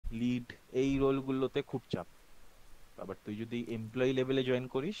Lead, এই রোলগুলোতে খুব চাপ। আবার তুই যদি এমপ্লয়ি লেভেলে জয়েন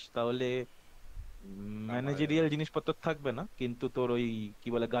করিস তাহলে কামায় ম্যানেজেরিয়াল জিনিসপত্র থাকবে না, কিন্তু তোর ওই কি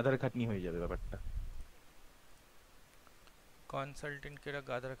বলে গাধার খাটনি হয়ে যাবে ব্যাপারটা। কনসালটেন্ট কেরা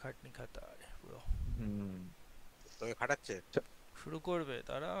গাধার খাটনি খাতা है পুরো। হুম। তোকে খাটাচ্ছে? শুরু করবে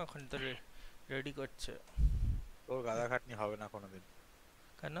তারা, এখন তো রেডি করছে। তোর গাদা খাটনি হবে না কোনোদিন।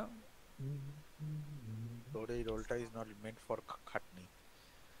 কেন? তোর এই রোলটা ইজ নট মেন্ট ফর খাটনি।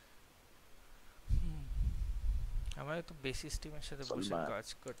 আমাদের তো বেসিস টিমের সাথে বসে সলমান। কাজ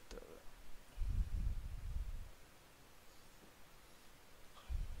করতে হবে।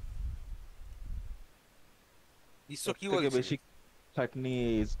 বিশ্ব সব কি থেকে বলছে? বেশি খাটনি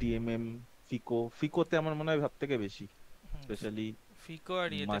এসডিএমএম, ফিকো। ফিকোতে আমার মনে হয় সব থেকে বেশি, স্পেশালি ফিকো আর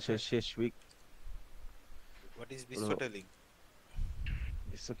ইয়েতে মাসের শেষ উইক। হোয়াট ইজ বিশ্ব টেলিং?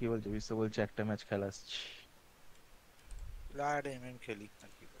 বিশ্ব কি বলছে? বিশ্ব বলছে একটা ম্যাচ খেলা আসছি। আর এমএম খেলি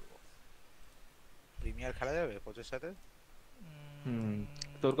আর কি করবো। প্রিমিয়ার খেলা যাবে কোচের সাথে? হুম।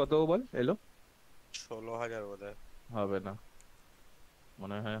 তোর কত বল এলো? 16,000 বোধ হয়। হবে না,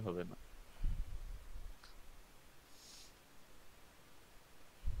 মনে হয় হবে না।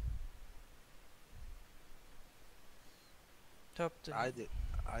 সব তো আয়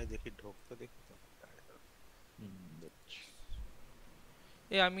আয় দেখি ঢোকতে দেখি তো। হুম, বুঝছি।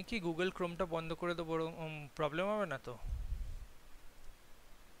 এ আমি কি গুগল ক্রোমটা বন্ধ করে দেবো? প্রবলেম হবে না তো?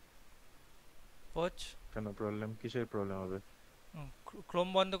 পচ, কেন প্রবলেম? কিসের প্রবলেম হবে? ক্রোম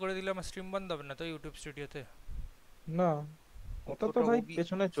বন্ধ করে দিলে আমার স্ট্রিম বন্ধ হবে না তো ইউটিউব স্টুডিওতে? না, ওটা তো কতটা ভাই ওবি।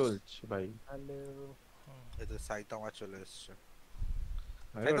 পেছনে চলছে ভাই। হ্যালো। এই তো সাইতামা চলে এসছে।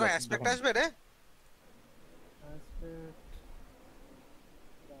 আরে সাইতামা ওরা অ্যাসপেক্ট যখন আসবে রে? অ্যাসপেক্ট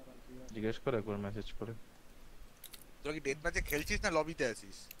দাঁড়া জিজ্ঞাসা জিজ্ঞেস করে একবার, মেসেজ করে। তোরা কি ডেথ ম্যাচে খেলছিস না লবিতে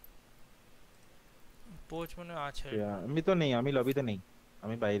আছিস? পোচ মনে হয় আছে। আমি তো নেই, আমি লবিতে নেই,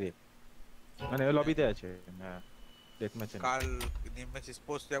 আমি বাইরে, মানে লবিতে আছে। হ্যাঁ, ডেথ ম্যাচে নেই। কাল নেমেছিস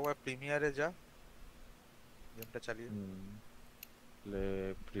পোস্ট একবার প্রিমিয়ারে যা, গেমটা চালিয়ে। হুম, play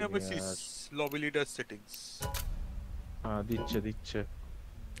Nemesis premier. Lobby leader settings হ্যাঁ, দিচ্ছে দিচ্ছে।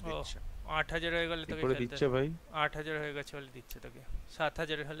 ও, দিচ্ছে। 8,000 হয়ে গেলে কি তোকে করে খেলতে। দিচ্ছে ভাই? 8,000 হয়ে গেছে বলে দিচ্ছে তোকে।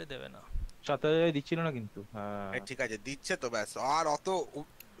 7,000 হলে দেবে না। 7,000 দিচ্ছিল না কিন্তু, হ্যাঁ। ঠিক আছে দিচ্ছে তো ব্যাস। আর অত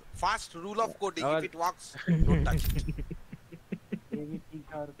first rule of coding, if আবার it works don't touch it. AB ঠিক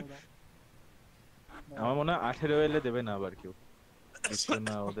আর তোরা আমার মনে হয় 18 এলে দেবে না আবার কেউ। দিচ্ছে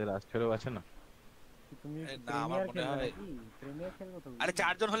না, ওদের 18 আছে না। তুমি কি না আমার প্রিমিয়ার মনে খেলবে হয়, নাকি? প্রিমিয়ার খেলবো তো আরে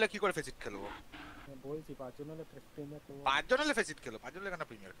 4 জন হলে কি করে ফেসিট খেলবো? বলছি 5 জন হলে প্রিমিয়ার তো বল। 5 জন হলে ফেসিট খেলো, 5 জন হলে কেন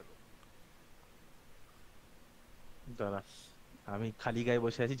প্রিমিয়ার খেলো? দাঁড়া, আমি খালি গায়ে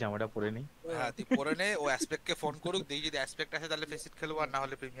বসে আছি, জামাটা পরে নেই। হ্যাঁ তুই পরে নে, ও অ্যাসপেক্ট কে ফোন করুক, দেখি যদি অ্যাসপেক্ট আসে তাহলে ফেসিট খেলবো, আর না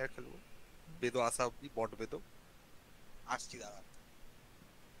হলে প্রিমিয়ার খেলবো। বেদো আসা অব্দি, বট বেদো আসছি দাদা।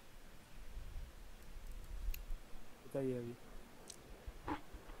 কোথায় যাবি?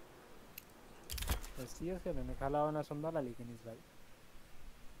 সিরিয়াস খেলে না, খেলা হবে না, সন্ধ্যাবেলা লিখে নিস ভাই।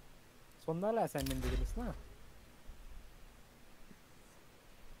 সন্ধ্যাবেলা অ্যাসাইনমেন্ট দিয়েছিস না?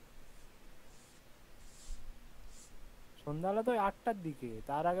 সন্ধ্যাবেলা তো 8টার দিকে,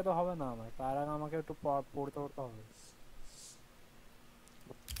 তার আগে তো হবে না আমার, তার আগে আমাকে একটু পড়তে পড়তে হবে।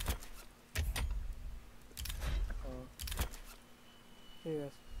 ও, ঠিক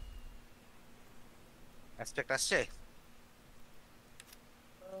আছে। অ্যাসপেক্ট আসছে?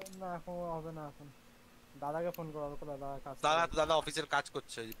 না এখন হবে না এখন, দাদাকে ফোন করা হবে, দাদা কাজ দাদা করে। তো দাদা অফিসের কাজ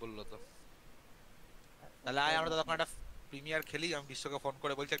করছে এই বললো তো। তাহলে আয় আমরা তখন একটা প্রিমিয়ার খেলি, আমি বিশ্বকে ফোন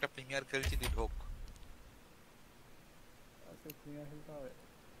করে বলছি একটা প্রিমিয়ার খেলছি, তুই ঢোক। আজকে প্রিমিয়ার খেলতে হবে।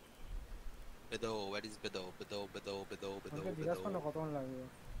 বেদো হোয়াট ইজ বেদো, বেদো বেদো বেদো বেদো ফোনকে বেদো। জিজ্ঞাসা কর না কতক্ষণ লাগবে।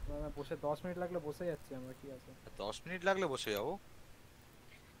 বসে 10 মিনিট লাগলে বসে যাচ্ছি আমরা, কি আছে। 10 মিনিট লাগলে বসে যাবো?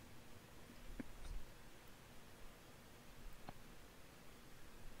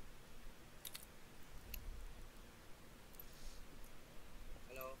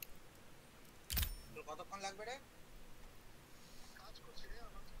 হ্যালো, তোর কতক্ষণ লাগবে রে?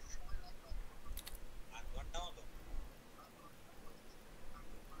 8 ঘন্টা মতো?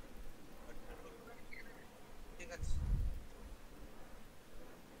 ঠিক আছে।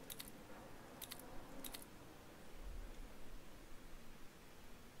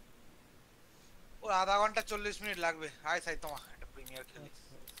 ও আধা ঘন্টা 40 মিনিট লাগবে। আয় সাই তোমার একটা প্রিমিয়ার খেলি।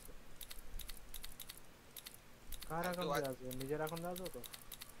 আচ্ছা, আচ্ছা। কার আর কেউ অ্যাকাউন্টে আসবে? নিজের অ্যাকাউন্টে আসবে তো?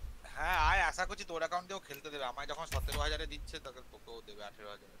 হ্যাঁ আয়, আশা করছি তোর অ্যাকাউন্ট দিয়েও খেলতে দেবে। আমায় যখন 17,000-এ দিচ্ছে তখন তোকেও দেবে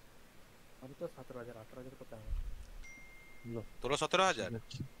 18,000। আমি তো 17,000, 18,000 কোথায় আমার? লো, তোরও 17,000?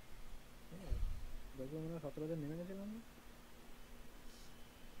 বুঝেছি। হ্যাঁ, দেখবো মনে হয় 17,000 নেমে গেছিলাম না।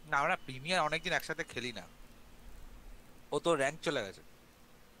 না আমরা প্রিমিয়ার অনেকদিন একসাথে খেলি না। ও তো র্যাঙ্ক চলে গেছে।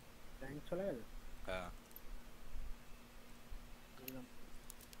 র্যাঙ্ক চলে গেছে হ্যাঁ বুঝলাম।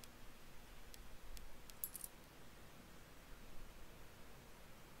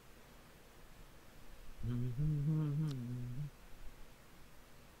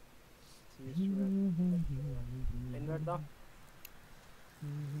 ইনভাইট দাও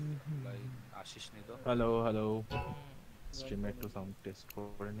ভাই আশিস নি তো হ্যালো হ্যালো স্ট্রিমে একটু সাউন্ড টেস্ট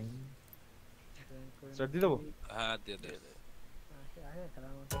করে নিই স্যার দিয়ে দেবো হ্যাঁ দিয়ে দে আরে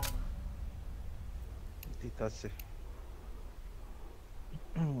খেলার মতো না দিতে আছে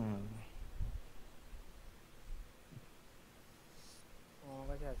আমার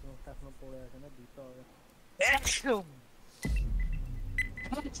কাছে অ্যাসিমোভটা এখনো পড়ে আছে না দিতে হবে একদম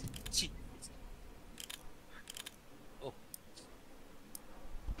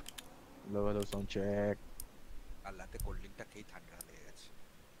hello hello sound check আল্লাহতে cold ড্রিঙ্কটা খেয়ে ঠান্ডা লেগে গেছে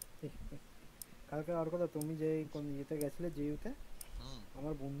কালকে আর কথা তুমি যে কোন ইয়েতে গেছিলে জিইউতে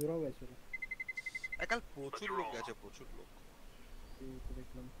আমার বন্ধুরাও গেছিল কাল প্রচুর লোক গেছে প্রচুর লোক জিইউতে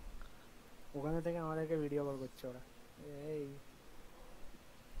দেখলাম ওখানে থেকে আমাদেরকে ভিডিও কল করছে ওরা এই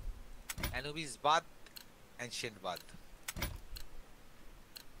Anubis বাদ ancient বাদ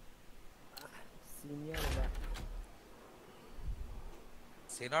সিনিয়র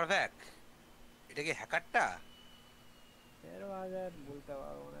সেনরভ্যাক এটা কি হ্যাকারটা এর বাজার বলতে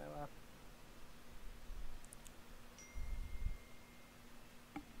পারবো না এবার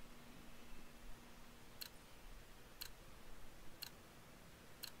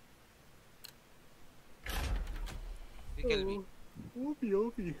কি খেলবি ওপি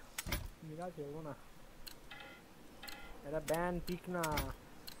ওপি মেরা খেলবো না এটা ব্যান পিক না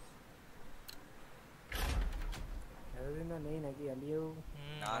এতদিন না নেই নাকি আলিও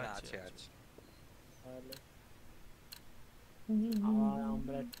না না আছে আছে তাহলে আর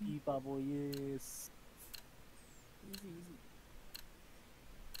আমরা কি পাবো yes easy easy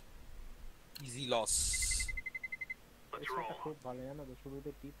easy loss এটা খুব ভালো জানো তো শুরুতে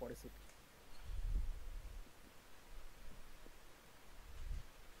টি পরে সেট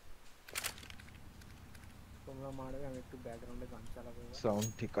তোমরা মারবে আমি একটু ব্যাকগ্রাউন্ডে গান চালাবো সাউন্ড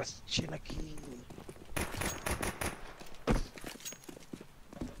ঠিক আসছে নাকি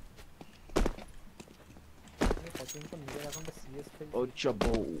আমি কতদিন তো নিজের অ্যাকাউন্টে সিএস খেলছি ও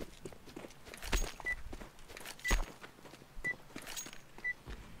চাবো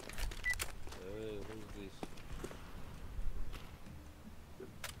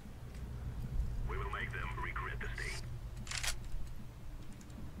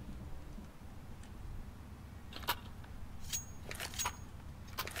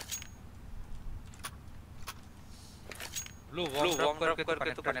ब्लू वार्म करके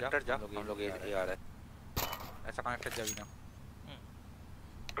तो कनेक्टर जा हम लोग ये आ रहा है ऐसा कनेक्टर जा भी ना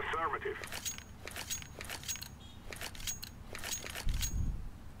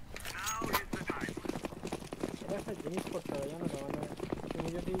এটা একটা জিনিস করতে হবে জানো তো মানে তুমি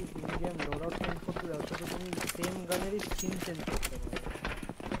যদি ইন্ডিয়ান লোড আউট চেঞ্জ করতে যাও তো তুমি সেম গানেরই স্কিন চেঞ্জ করতে পারো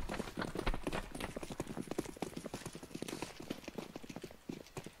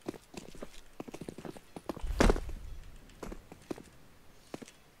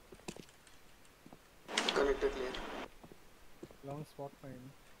Connector clear. Long spot fine.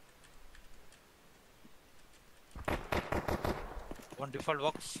 One default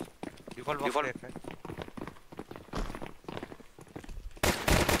box है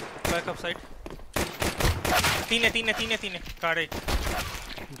बैक अप साइड तीन है कार है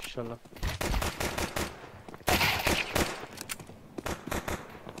इंशाल्लाह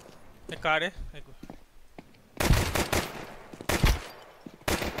एक कार है एक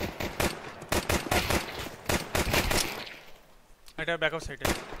এটা ব্যাকআপ সাইড है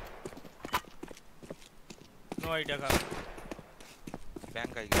नो आइडिया का बैंक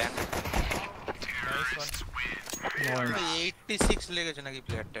नाइस वन 86 ले গেছে নাকি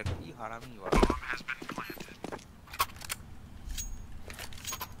প্লেয়ারটা কি হারামি বাবা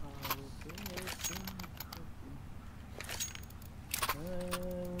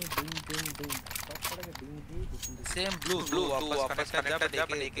सेम ब्लू वापस कनेक्टर जब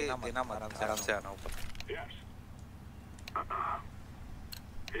लेके देना आराम से आना ऊपर yes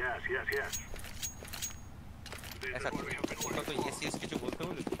ऐसा उसका तो ये कुछ बोलते हो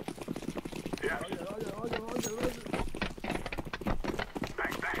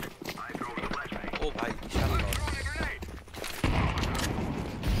ओ भाई विशाल लॉस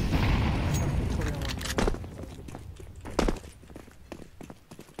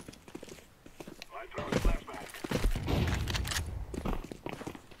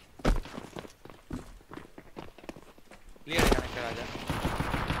क्लियर है कनेक्टर आजा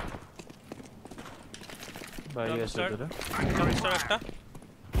भाई ऐसे इधर जंप स्टार একটা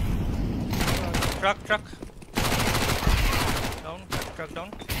truck down, truck down,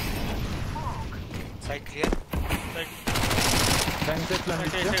 side clear. ব্যাংকে প্ল্যান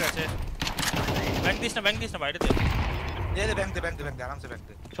এসে গেছে। ব্যাংক দিস না বাইরে দে। দে ব্যাংক দে আরামসে ব্যাংক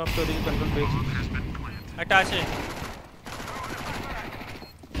দে। সব তো দিকে কন্ট্রোল পেয়েছি। একটা আছে।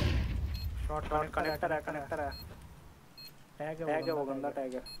 शॉट कनेक्टर है टैग है वो गंदा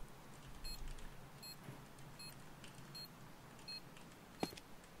टैग है।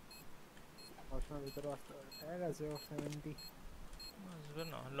 ऑप्शन भीतर আসতে পারে ট্যাগ আছে 70 আসবে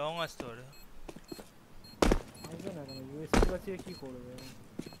না, লং আসতে পারে। আসবে না কেন ইউএসসি বাঁচিয়ে কি করবে?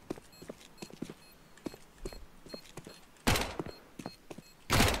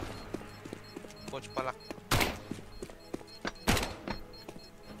 কোচ পালা।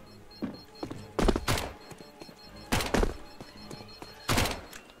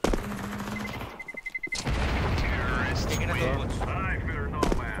 এখানে তো কোচ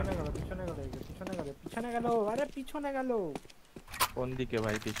পিছনে গেল আরে পিছনে গেল। কোন দিকে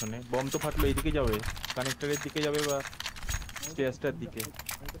ভাই? পিছনে বম তো ফাটলো, এইদিকে যাবে, কানেক্টরের দিকে যাবে বা স্টেয়ারটার দিকে।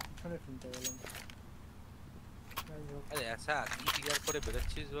 আমি তো পিছনে শুনতে গেলাম। আরে আচ্ছা কি ক্লিয়ার করে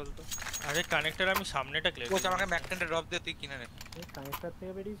বেরোচ্ছিস বলতো? আরে কানেক্টর আমি সামনেটা ক্লিয়ার কোচ আমাকে ম্যাকটেনটা ড্রপ দে, তুই কিনে নে। এই কানেক্টর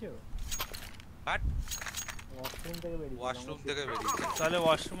থেকে বেরিয়েছে কাট। ওয়াশরুম থেকে বেরিয়েছে। ওয়াশরুম থেকে বেরিয়েছে। তাহলে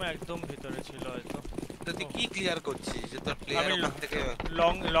ওয়াশরুমে একদম ভিতরে ছিল হয়তো। তো তুই কি ক্লিয়ার করছিস? যে তোর প্লেয়ার আমি ওখান থেকে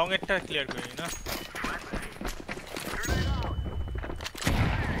লং এরটা ক্লিয়ার করি না।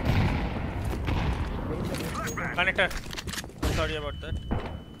 Connector, sorry about that.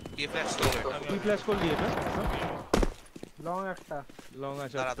 কি ফ্ল্যাশ করে। কি ফ্ল্যাশ করলি এটা? লং একটা লং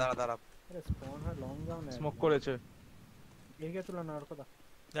আছে। দাঁড়া। আরে স্পন হয় লং যাও না। স্মোক করেছে। এদিকে তুলো না আর কথা।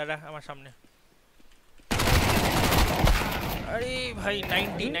 দাঁড়া আমার সামনে। আরে ভাই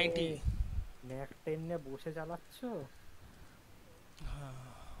 90 ম্যাক 10 নিয়ে বসে চালাচ্ছো?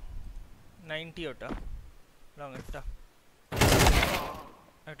 90 ওটা লং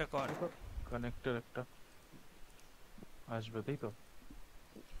একটা কর। কানেক্টর একটা আসবে তাই তো?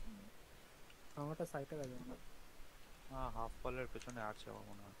 আমারটা সাইটে গেছে না। হ্যাঁ হাফ বলের পেছনে আছে আমার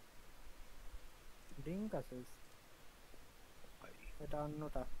মনে হয়। ডিঙ্ক আছে এটা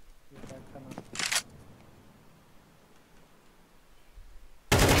অন্যটা, এটা একটা না।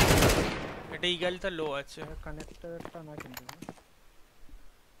 এটা ইগালটা লো আছে। কানেক্টরটা না কিন্তু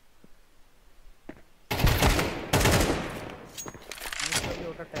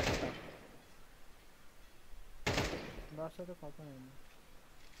ওটা ট্যাগটা তার সাথে কথা নেই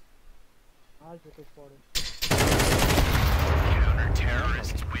আজ তো পরে।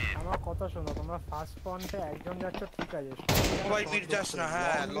 আমার কথা শোনো, তোমরা ফার্স্ট পয়েন্টে একজন যাচ্ছ ঠিক আছে, সবাই মিড যাস না।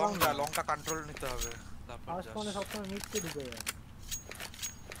 হ্যাঁ লংটা কন্ট্রোল নিতে হবে। ফার্স্ট পয়েন্টে সবসময় মিডকে ঢুকে যায়।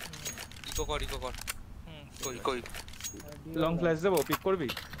 ইকো কর। কই লং ফ্ল্যাশ দেবো, পিক করবি?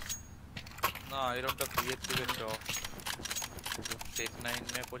 না এরকমটা ক্রিয়েট দিবে তো। টেক 9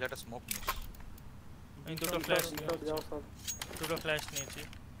 মে কোচ একটা স্মোক নিস। আমি দুটো ফ্ল্যাশ নিয়েছি।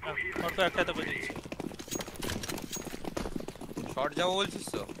 অটো একটা তো দিচ্ছি। শর্ট যাবো বলছিস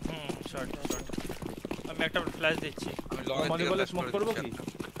তো? শর্ট আমি একটা ফ্ল্যাশ দিচ্ছি। আমি লং মনে বলে স্মোক করবো কি?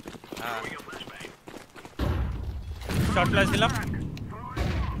 হ্যাঁ শর্ট ফ্ল্যাশ দিলাম।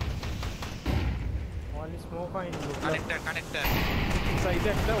 অনলি স্মোক হয়নি। কানেক্টর সাইডে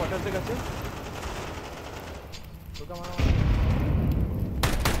একটা ওয়াটারের কাছে। ওটা মারা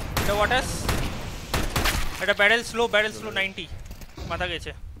এটা ওয়াটাস, এটা ব্যারেল স্লো 90 মাথা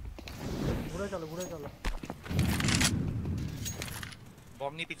গেছে। ঘুরে চলো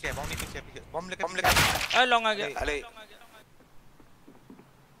बम नहीं पीछे बम लेके अरे लॉन्ग आ गया। अरे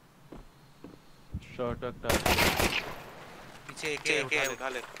शॉट একটা पीछे एक उठा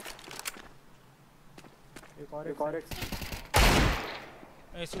ले। एक और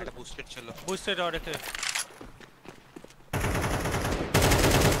ऐसे बूस्टेड चलो बूस्टेड और एक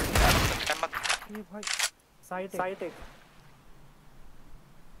ये भाई साइट एक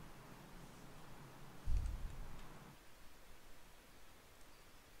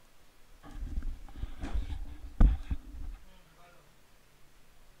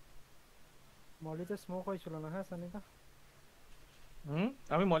মলিতে স্মোক হয়েছিল না? হ্যাঁ সানিকা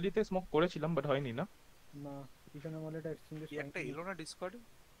আমি মলিতে স্মোক করেছিলাম বাট হয়নি না। না পিছনে মলিটা এক্সচেঞ্জ একটা এলো না ডিসকর্ডে।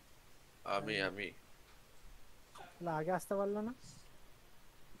 আমি না আগে আসতে পারলো না।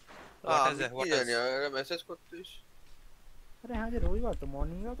 কি জানি আরে মেসেজ করতিস। আরে হ্যাঁ যে রবিবার তো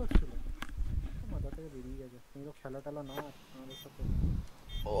মর্নিংও তো ছিল, মাথা থেকে বেরিয়ে গেছে। তুমি তো খেলা টেলা না আমাদের সাথে।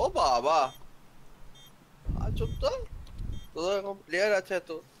 ও বাবা আজ তো তোদের এরকম প্লেয়ার আছে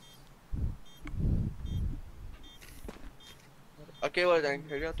তো একেবারে জানি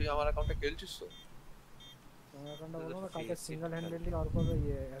খেলিয়া তুই আমার অ্যাকাউন্টে খেলছিস তো? তোমার অ্যাকাউন্টটা বলো না কালকে সিঙ্গেল হ্যান্ডেডলি আর করবে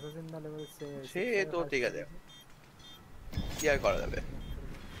অ্যাসাসিন না লেভেল সে তো ঠিক আছে কি আর করা যাবে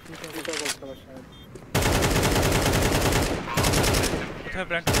কোথায়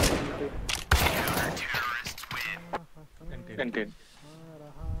প্ল্যান্ট Content.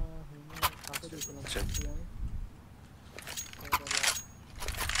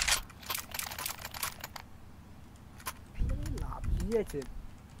 লাভ দিয়েছে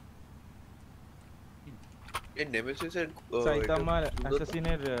এই নেমেসিস এর সাইতামার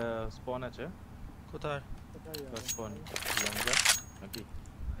অ্যাসাসিনের স্পন আছে কোথায় স্পন লঙ্গা নাকি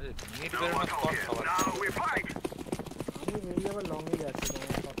মিড বেরোনো কম খাবার আমি ভেরিয়েবল লং এ যাচ্ছি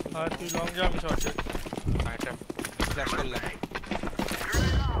আর তুই লং যা আমি শর্ট যাই এটা ফ্ল্যাশ করলাম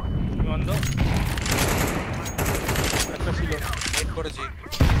তুমি অন্ধ একটা ছিল নেট করেছি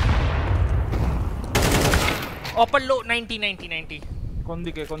অপার লো 90 কোন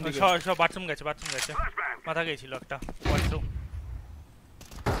দিকে সব বাথরুম গেছে মাথা গেছিল একটা বাথরুম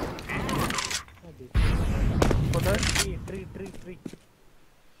কোথায় ট্রি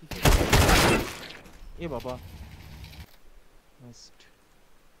এ বাবা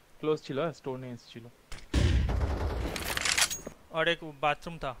ক্লোজ ছিল স্টোর ने ছিল और एक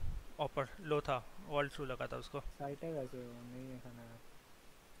बाथरूम था ऊपर लो था वॉल थ्रू लगा था उसको সাইটে গেছে ও নেই এখানে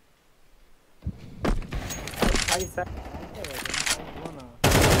সাইটে গেছে না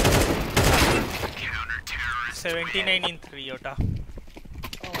 79 in 3 ওটা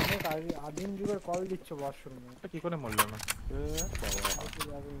অনেক আদিম যুগের কল দিচ্ছ ওয়াশরুমে এটা কি করে মরলো না বাবা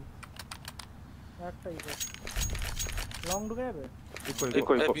একটাই লং ঢুকে যাবে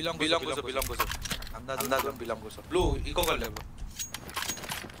बिलोंग घुसो अंदाज बिलोंग घुसो ब्लू इको कर ले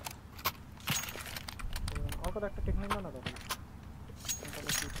और कदा একটা টেকনিক না তখন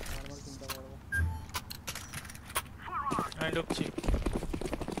তাহলে কি নরমাল চিন্তা করব আমি ঢুকছি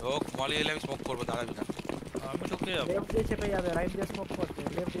ওক মলি এলে আমি স্মোক করব দাঁড়াবি না আমি ঢুকে যাব লেফট দিয়ে চেপে যাবে রাইট দিয়ে স্মোক করতে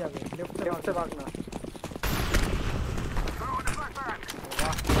লেফট যাবে লেফটে ভাগ না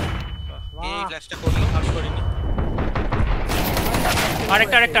এই ফ্ল্যাশটা করলো আর করিনি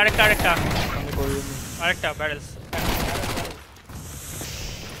আরেকটা আমি করে দিই আরেকটা ব্যারেলস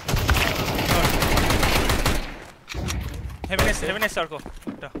হেভেনেস সার্কো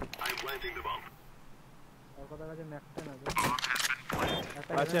একটা और कदा কাছে ম্যাকটা না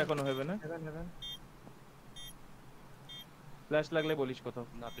আছে এখনো হবে না হেভেন ফ্ল্যাশ লাগলে বলিস কোথাও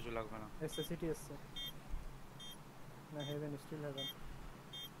না কিছু লাগবে না এসএ সিটি এসএ না হেভেন স্টিল হেভেন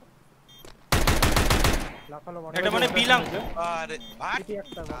লাফালো বড় এটা মানে বিলং আরে ভাই সিটি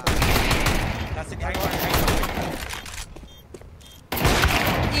একটা কাছে হাইট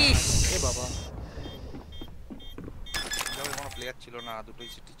ইস এ বাবা যাবে কোনো প্লেয়ার ছিল না দুটোই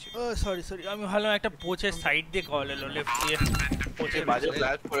সিটি ছিল ও সরি আমি ভালো একটা পোচের সাইড দিয়ে কল এলো লেফট দিয়ে পোচের বাজে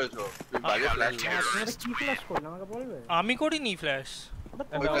ফ্ল্যাশ করেছো তুই বাজে ফ্ল্যাশ তোমরা কি ফ্ল্যাশ করলে আমাকে বলবে আমি করিনি ফ্ল্যাশ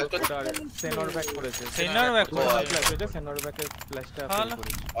সেনর ব্যাক করেছে সেনার ব্যাক ফ্ল্যাশ হয়েছে সেনর ব্যাকের ফ্ল্যাশটা ফেল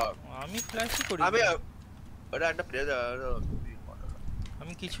করেছে আমি ফ্ল্যাশই করি আমি ওটা একটা প্লেয়ার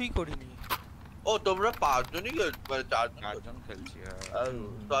আমি কিছুই করিনি ও তোমরা পাঁচজনই মানে চারজন খেলছি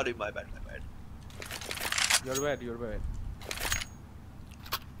sorry my bad your bad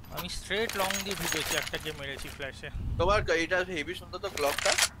আমি স্ট্রেট লং দিয়ে ঢুকেছি একটাকে মেরেছি ফ্ল্যাশে তোমার এটা হেভি সুন্দর তো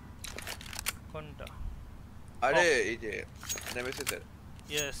ক্লকটা কোনটা আরে এই যে নেমেসিসের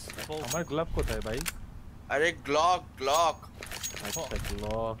ইয়েস আমার গ্লাভ কোথায় ভাই আরে গ্লক আচ্ছা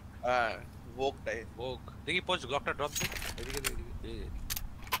গ্লাভ হ্যাঁ ভোগটাই ওক দেখি পোস্ট গ্লকটা ড্রপ দে এদিকে এই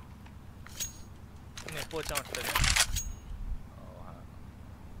নে পোচ আমারটা নে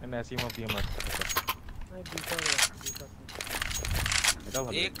এন্ড অ্যাসিমো পিএমআর मैं दूसरा এটা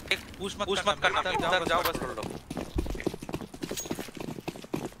ভালো एक पुश मत करना इधर जाओ बस कर लो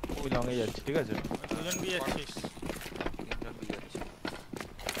ওই লং এ যাচ্ছে ঠিক আছে দুজন বি আছিস তিনজন দিয়ে যাচ্ছে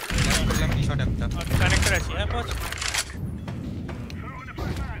করলাম কি শট একটা কানেক্টর আছি হ্যাঁ পোচ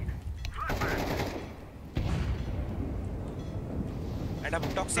এটা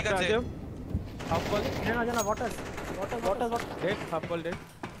টক্সিক আছে হাফ বল जाना वाटर ডেড হাফ বল ডেড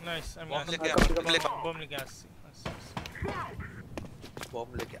নাইস আমি বম আসছি लेके বম লিখে আসছি বম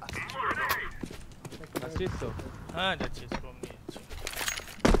লেকে আসছে আসছিস তো হ্যাঁ যাচ্ছি বম নিয়ে যাচ্ছি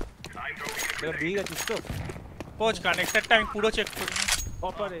এটা বি গেছিস তো পোচ কানেক্টরটা আমি পুরো চেক করি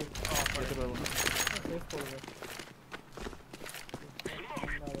অপারে যেতে পারবো না सेव कर दे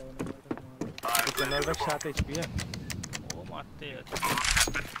সেনর ব্যাক 7 এইচপি ও মারতে যাচ্ছে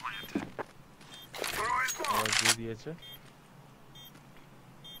আওয়াজ দিয়ে দিয়েছে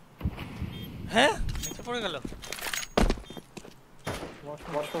হ্যাঁ নিচে পড়ে গেল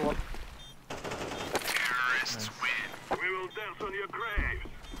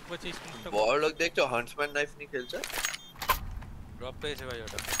বলছি স্মোকটা বড় লোক দেখছো হান্টসম্যান নাইফ নিয়ে খেলছে। ড্রপ পেয়েছে ভাই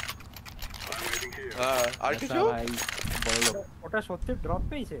ওটা। হ্যাঁ আর ऐसा কিছু भाई বড় লোক ওটা সত্যি ড্রপ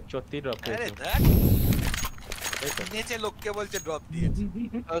পেয়েছে? সত্যি ড্রপ আরে পেয়েছে ধ্যাৎ, এই তো। নিচে লোককে বলছে ড্রপ দিয়েছে।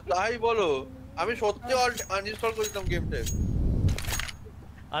 তাই বলো, আমি সত্যি আনইনস্টল করে দিতাম গেমটা।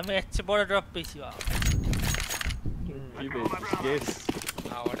 আমি এর চেয়ে বড় ড্রপ পেয়েছি বাবা। কি পেয়েছিস গেস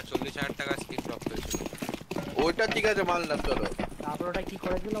না ওটা 40,000 টাকা স্কিন ড্রপ পেয়েছিল। ওইটা ঠিক আছে মানলাম, চলো। তারপর ওটা কি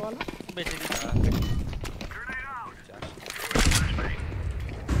করেছিল বলো? বেঁচে দিচ্ছি।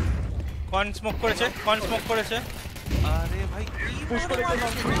 কন স্মোক করেছে, কন স্মোক করেছে। আরে ভাই কি পুশ করে করেছে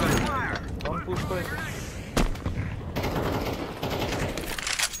মারছিস? লং পুশ করেছে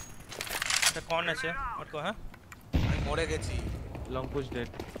এটা কন আছে और को हां আমি মরে গেছি। লং পুশ ডেড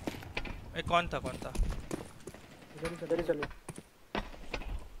ये कौन था ইধর চলো।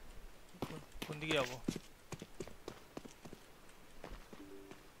 কোন দিকে যাবো?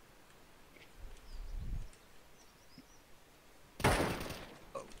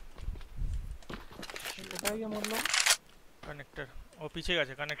 কোথায় গিয়ে মরলো? কানেক্টর ও পিছে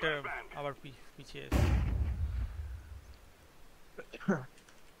গেছে, কানেক্টর আবার পিছে এসে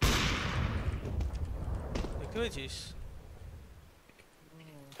দেখতে পেয়েছিস?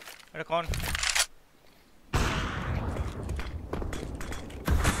 এটা কোন?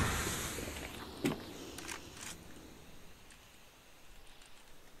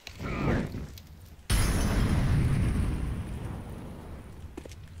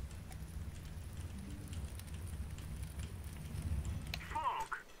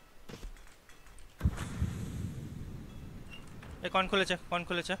 এ কোন খুলেছে, কোন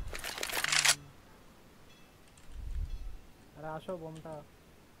খুলেছে? আরে আসো বোমটা।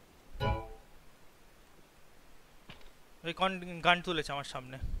 ওই কোন গান তুলেছে আমার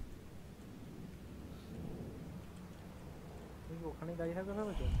সামনে। তুমি কি ওখানে দাঁড়িয়ে থাকবে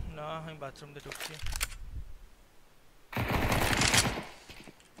ভেবেছো? না আমি বাথরুম দিয়ে ঢুকছি।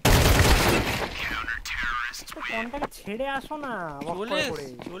 কোনটাকে ছেড়ে আসো না, walk করে করে।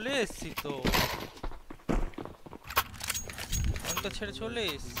 চলে এসছি তো, কোন তো ছেড়ে চলে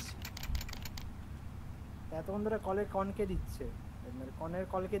এসছি। এতক্ষণ ধরে কলের কনকে দিচ্ছে, মানে কনের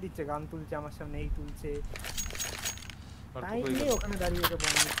কলকে দিচ্ছে, গান তুলছে আমার সামনে, এই তুলছে। তাই নিয়ে ওখানে দাঁড়িয়ে রেখে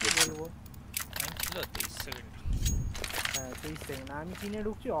বন্ধ কি বলবো। ছিল 23 সেকেন্ড। হ্যাঁ 23 সেকেন্ড, আমি কিনে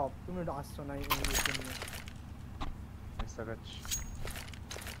ঢুকছি অফ, তুমি আসছো না এই নিয়ে। ऐसा कुछ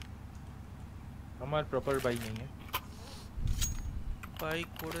हमारा प्रॉपर बाई नहीं है বাইক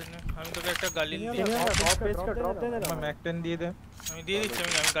করে নে, আমি তোকে একটা গালিল তুমি দিই। আমাকে drop পেজটা drop দিয়ে দাও। मैं मैक 10 दिए दे আমি দিয়ে দিচ্ছি,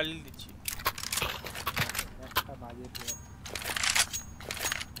 আমি গালিল দিচ্ছি। একটা বাজে প্লেয়ার,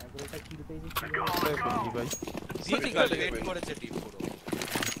 এগারোটা কিল পেয়েছি, क्या कर दी भाई দিয়েছি গালিল। রেড করেছে টিম পুরো।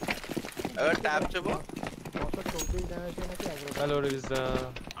 এবার ট্যাপ চাপো। 124 ড্যামেজ নাকি 11টা। hello is the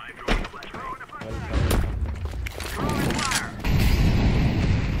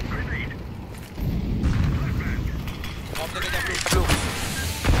কম থেকে যাবে।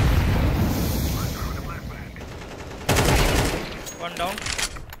 One down,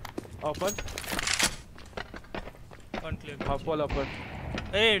 upper one clear. half wall upper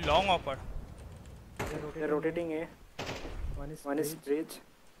Hey, long upper. They're rotating A. One is bridge.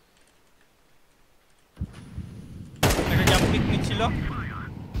 একটা জাম্প পিক নিচ্ছিল।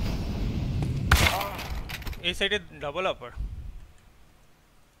 এই সাইডে ডাবল আপার।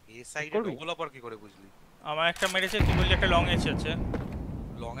 এই সাইডে করবি? ডবল অপার কি করে বুঝলি? আমার একটা মেরেছে, তুই বললি একটা লং এসে আছে।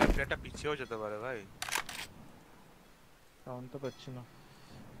 লং এর প্লেয়ারটা পিছিয়েও যেতে পারে ভাই। साउंड तो अच्छी ना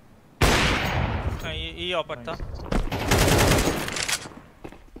হ্যাঁ এই অপারটা।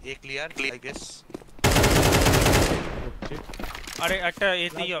 এ ক্লিয়ার আই গেস। আরে একটা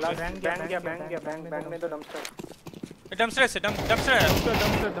এতেই হবে। Bang में तो dumpster. ডাম্পস্টার আছে, ডাম্পস্টার।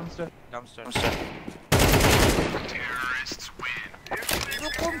 dumpster dumpster.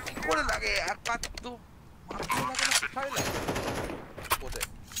 এরকম কি করে লাগে? একবার তো মারতে লাগে না, কোথায় লাগে? পোদে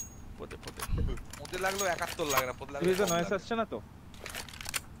পোদে লাগলো 71 লাগে না, পোদে লাগলো। তুই তো নয়েস আসছে না তো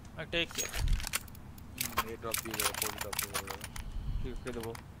একটা একে। এই ড্রপ দিয়ে দেবো, পোদ ড্রপ দিয়ে দেবো। ঠিক করে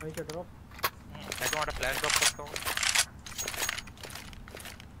দেবো वही तो drop. একদম একটা ফ্ল্যাশ ড্রপ করতে হবে।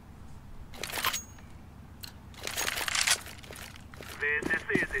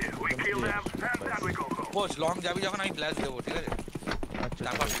 কোচ লং যাবি যখন আমি ফ্ল্যাশ দেবো, ঠিক আছে? আচ্ছা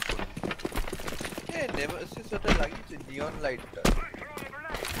তারপর পিক করবি। এ নেমেসিস ওটা লাগিয়েছে নিয়ন লাইটটা।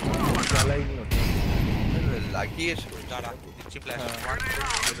 জ্বালাই নি ওটা লাগিয়েছে। দাঁড়া দিচ্ছি ফ্ল্যাশ।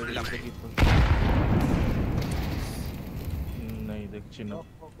 দিলাম नहीं দেখছি না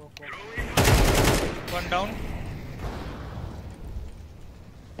ওয়ান ডাউন।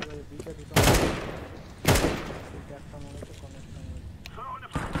 बीच है बीच. একটা মনে হচ্ছে connect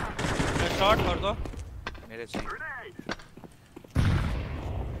শর্ট খড়গ মেরেছি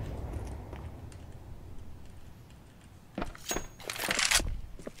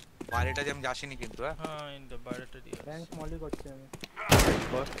বাইরেটা যে আমি যাসিনি কিন্তু হ্যাঁ হ্যাঁ ইন দ্য বাইরেটা দিয়ে ব্যাংক মলি করছি আমি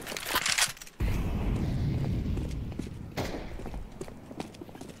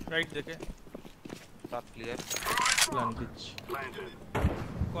রাইট দেখে সব ক্লিয়ার প্ল্যান দিচ্ছি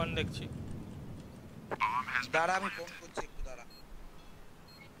কোন দেখছি দাঁড়া আমি ফোন করছি একটু দাঁড়া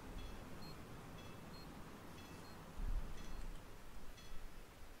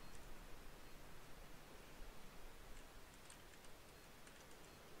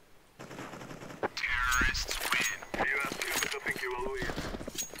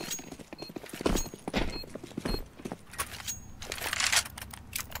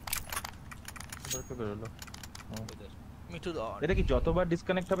বলতে বেরোলো মিঠু দর এটা কি যতবার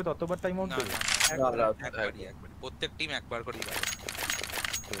ডিসকানেক্ট হবে ততবার টাইম আউট না দেবে না না, একবারই প্রত্যেক টিম একবার করেই যাবে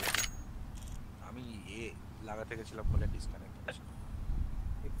আমি লাগাতে গেছিলাম বলে ডিসকানেক্ট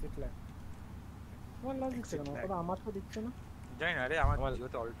এক্সিট ল্যাগ তোমার লস দিচ্ছে কেন ওটা আমার তো দিচ্ছে না জানি না রে আমার আমার-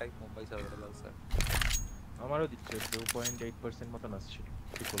 জিওতে অল টাইম মুম্বাই সার্ভারে লস আছে আমারও দিচ্ছে 2.8% মতন আসছে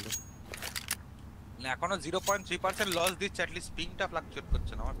কি করলো না এখনো 0.3% লস দিচ্ছে অ্যাট লিস্ট পিংটা ফ্লাকচুয়েট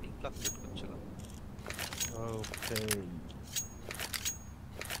করছে না আমার পিং ফ্লাকচুয়েট করছে না ওকে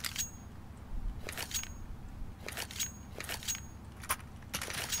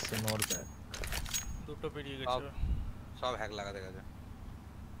সেমর ব্যাক দুটো পেরিয়ে গেছে সব হ্যাক লাগাতে গেছে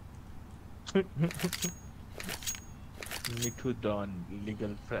মিঠু ডন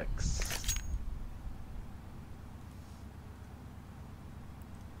লিগ্যাল ফ্র্যাক্স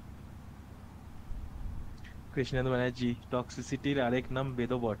কৃষ্ণেন্দ্র ব্যানার্জি টক্সিসিটির আরেক নাম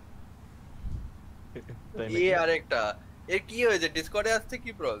বেদবট তাই নাকি? আরেকটা এর কি হয়েছে ডিসকর্ডে আসছে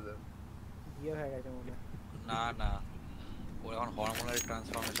কি প্রবলেম বিয়ে হয়ে গেছে মনে হয়। না না ওর এখন হরমোনাল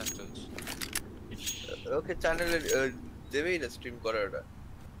ট্রান্সফরমেশন চলছে ইস, ওকে চ্যানেলে দেবেই না স্ট্রিম করে ওটা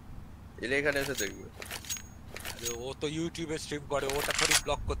এলে এখানে এসে দেখবে আরে ও তো ইউটিউবে স্ট্রিম করে ওটা থোড়ি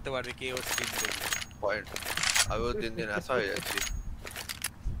ব্লক করতে পারবে কে ও স্ট্রিম দেখবে পয়েন্ট আমি ও দিন দিন আসা হয়ে যাচ্ছি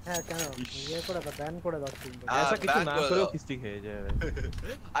হ্যাঁ কেন ইয়ে করে দাও ব্যান করে দাও স্ক্রিন ऐसा কিছু ban না করে করেও দাও। কিস্তি খেয়ে যায়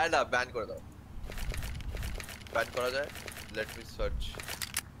আরে না ব্যান করে দাও ব্যান করা যায় let me search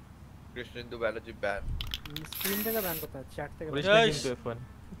Krishnendu Banerjee ban screen থেকে ব্যান করতে হবে চ্যাট থেকে করিস ban না Yes. কিন্তু F1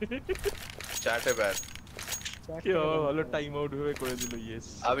 চ্যাটে ব্যান chat কি থেকে ban ভালো করতে হবে। টাইম আউট হয়ে করে দিল ইয়েস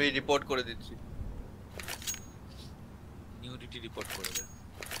আমি রিপোর্ট করে দিচ্ছি নিউডিটি রিপোর্ট করে দে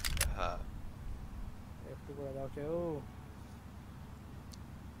হ্যাঁ একটু করে দাও কেউ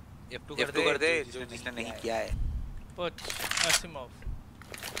F2 कर दे जो जिसने नहीं किया है পচ আসিমভ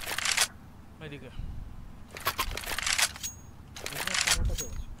এদিকে এখানে সামনেটা তো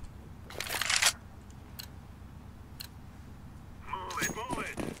আছে।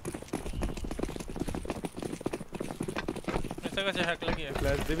 এসে গেছে হ্যাক লাগিয়ে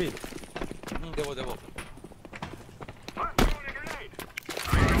ক্লাস দিবি দেবো দেবো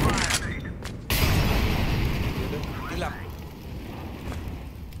দিলাম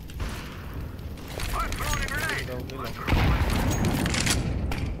দাও দিলাম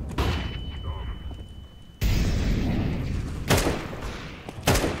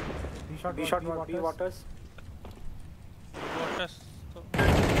B shot B waters water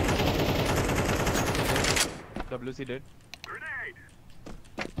তো WC ডেড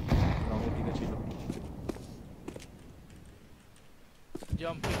রঙের দিকে ছিল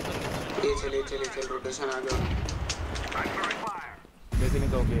জাম্পিং তো चल रोटेशन आ गया দেখিনি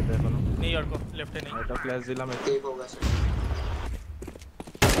কাউকে এটা এখনো নেই আর কো লেফটে নেই এটা ক্লাস দিলাম একটু एक होगा सर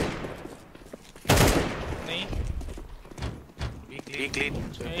নেই बी क्लीन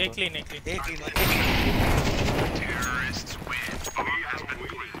एक क्लीन एक क्लीन एक clean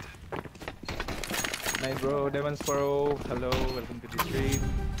Nice bro, Devon Sparrow. Hello, welcome to the stream.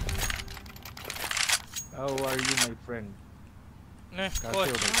 How are you, my friend? নে কাছে পচ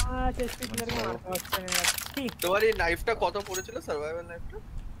ওঠো। আচ্ছা স্পিড মেরে মারতে হচ্ছে না ঠিক তোমার এই নাইফটা কত পড়েছিল সার্ভাইভাল নাইফটা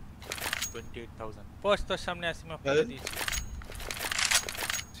 28000 পচ তোর সামনে আসিমভ ফেলে দিয়েছি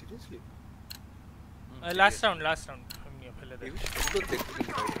সিরিয়াসলি লাস্ট রাউন্ড আমি ফেলে দেই হেভি সুন্দর দেখতে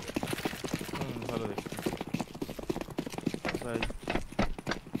কিন্তু ভালো দেখছি ভাই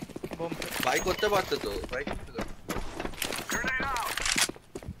বম বাই করতে পারতে তো বাই করতে তো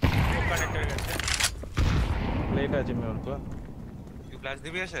কানেক্টর গেছে লেট আছে মেরে को কি ফ্ল্যাশ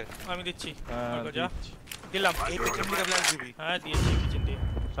দিবি এসে আমি দিচ্ছি হ্যাঁ, ওকে যা দিচ্ছি। দিলাম এই পিছন দিকে ফ্ল্যাশ দিবি হ্যাঁ দিয়েছি কিচেন দিয়ে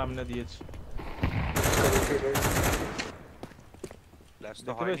সামনে দিয়েছি ফ্ল্যাশ তো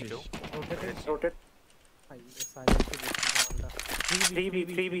দেখতে হয়নি পেয়েছিস? কেউ রোটেট ভাই সাইলেন্ট দিচ্ছি মালটা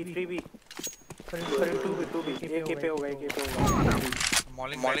 3B 2 भी एक पे होगा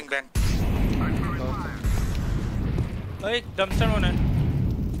मॉर्निंग बैंक ওই ডাম্পস্টার মনে হয়।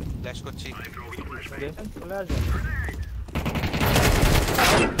 ফ্ল্যাশ করছি চলে আসবে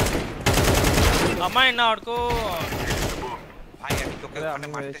আমায় না ওরকো ভাই আমি তোকে আরে, ওখানে আমি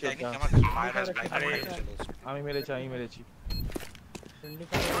মারতে মেরেছি যাইনি ওটা। আমার ফায়ার আর ব্লাইন্ড আরে, আমি মেরেছি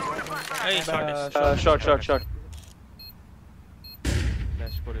এই শর্ট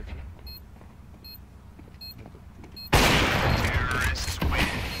ফ্ল্যাশ করেছি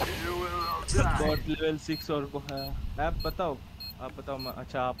बॉट लेवल 6 और को है आप बताओ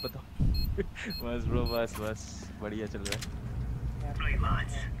अच्छा आप बताओ बस ब्रो बस बढ़िया चल रहा है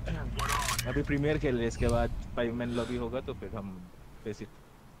अभी प्रीमियर खेल रहे हैं इसके बाद 5 मैन लॉबी होगा तो फिर हम बेसिक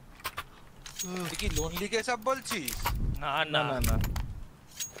তুই কি লোনলি কে সব বলছিস না ना না ना ना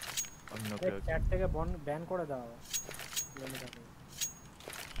हम लोग চ্যাট থেকে ব্যান করে দাও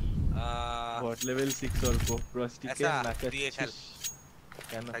बॉट लेवल 6 और को प्रोस्टी के ऐसा ना দিয়ে খেল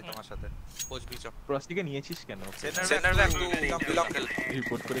কেন তাই তোমার সাথে কোচ বিচ प्रोस्टी के নিয়েছিস কেন সেন্টার ব্যাক টু বিলং খেল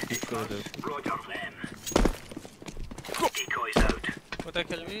রিপোর্ট করে কিক করে দেব কোথায়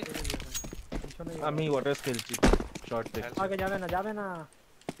খেলবি? পিছনে আমি ওয়াটার খেলছি শর্ট থেকে আগে যাবে না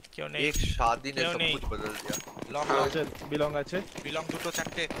কেউ নেই। एक शादी ने क्यों सब नहीं? कुछ बदल दिया লং আচ্ছা বিলং আছে বিলং দুটো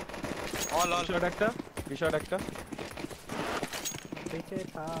চারটে অল শর্ট একটা শর্ট একটা পিছে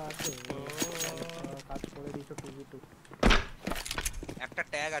থাকে কাজ করে দিছো 2v2 একটা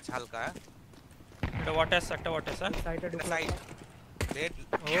ট্যাগ আছে হালকা একটা ওয়াটাস হ্যাঁ সাইডে ঢুকে সাইড রেড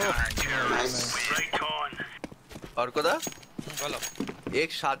और कोदा বলো एक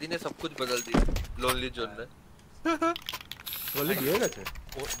शादी ने सब कुछ बदल दिया लोनली जोन ने বলে দিয়ে গেছে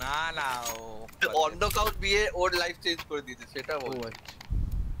ও না না ও অন্য কাউট বিয়ে ওর লাইফ চেঞ্জ করে দিয়েছে সেটা ও বল আচ্ছা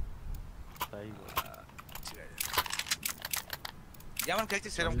তাই বল। যেমন খেলছি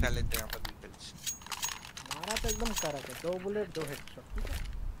সেরকম খেলে তো আমরা দুই খেলছি मारा तो एकदम करा है 2 बुलेट 2 हेडशॉट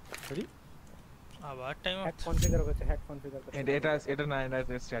সরি আবার টাইম हैक कॉन्फ़िगर করছে এটা না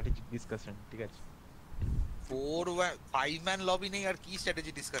এটা স্ট্র্যাটেজিক ডিসকাশন ঠিক আছে 5 ম্যান লবি নেই আর কি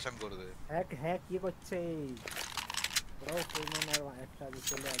স্ট্র্যাটেজি ডিসকাশন করবে हैक কি করছে পুরো ফুল ম্যান আর একটা আগে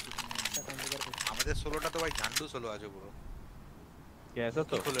চলে আসছে একটা কনফিগার করছে আমাদের 16টা তো ভাই ঝান্ডু 16 আছে পুরো कैसा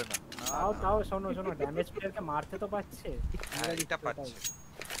तो খুলে না তাও শোনো ড্যামেজ প্লেয়ার কে মারতে তো পাচ্ছে হ্যাঁ, এটা পাচ্ছে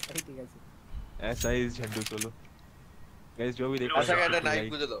এই ঠিক আছে ऐसा ही झंडू सोलो गाइस जो भी देख ऐसा कहना नाइफ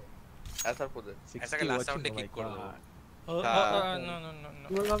बुझे लो ऐसा खुद है ऐसा के लास्ट राउंडে কিক করে দেবো নো নো নো নো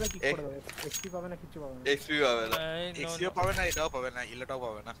কিভাবে ভাবে কিক করে দেবে এক্সপি পাবে না কিছু পাবে না एक्सपी आवे ना এক্সিও পাবে না এটাও পাবে না হিলটাও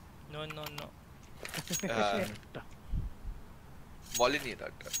পাবে না নো নো নো मॉली नहीं है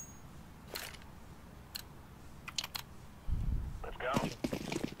डॉक्टर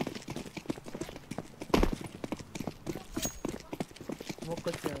স্মোক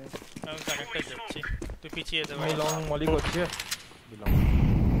করছে আমি কানেক্টর যাচ্ছি তুই পিছিয়ে দে আমি লং মলি করছি বিলং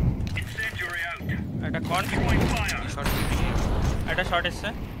একটা কন একটা শট এসছে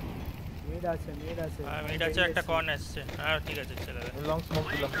মিড আছে মিড আছে একটা কন এসছে হ্যাঁ ঠিক আছে চলে যাবে লং স্মোক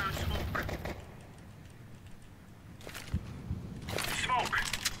দিলাম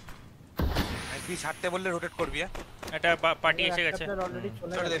তুই ছাড়তে বললে রোটেট করবি হ্যাঁ একটা পার্টি এসে গেছে অলরেডি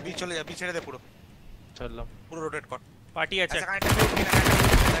চলে ছেড়ে দে বি চলে যা বি ছেড়ে দে পুরো চললাম পুরো রোটেট কর পার্টি আছে আচ্ছা কানেক্টর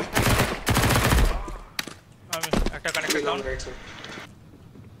আমি একটা কানেক্টর ডাউন राइट साइड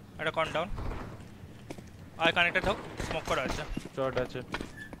একটা কন ডাউন আর কানেক্টর দাও স্মোক করা আছে শর্ট আছে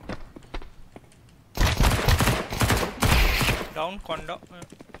ডাউন কন ডাউন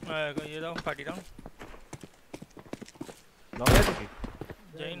ये দাও পার্টি ডাউন লং আছে কি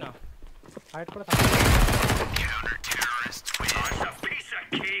যাই না ফাইট করে থাকে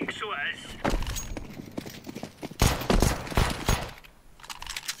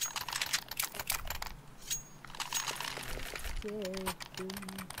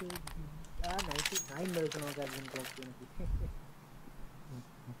নাইন মেরেছে আমাকে একজন ক্লাস নাকি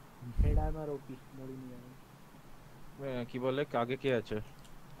হেডার মার ওপি মরি নিয়ে কি বলে আগে কে আছে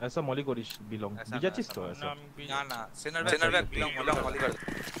ऐसा মলি করিস বিলং ऐसा বিজাচ্ছিস ना, তো না ऐसा আমি না না সেনার ব্যাক বিলং মলি কর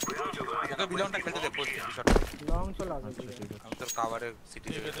ওকে বিলংটা খেলতে দে পোস্ট শট লং চলে আসবে আচ্ছা ঠিক আছে আমি তোর কভারে সিটি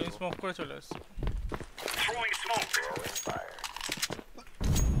ঠিক আছে তুমি স্মোক করে চলে আসছো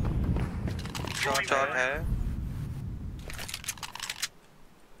शॉट है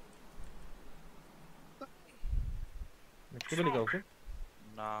দেখতে পেলি কাউকে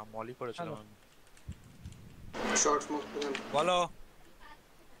না মলি করেছিলাম আমি। शॉर्ट स्मोक বলো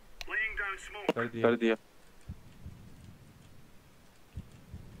कर दिया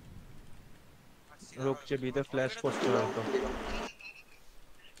রোকছে বিতে ফ্ল্যাশ করছে হয়তো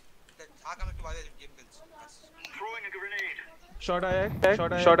থাক আমি একটু বাজে গেম খেলছি শর্ট আয়া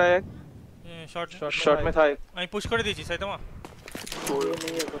শর্ট আয়া शॉट में था एक আমি পুশ করে দিয়েছি সাইতামা ये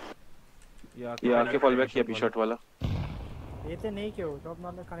नहीं है कुछ ये आके फॉल बैक किया बी शॉट वाला এতে নেই কেউ সব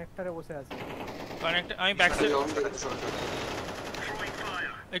মানে কানেক্টরে বসে আছে কানেক্ট আমি ব্যাক স্ট্যাপ लॉन्ग देखो शॉट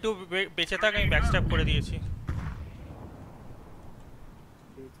একটু বেঁচে থাক আমি ব্যাক স্ট্যাপ করে দিয়েছি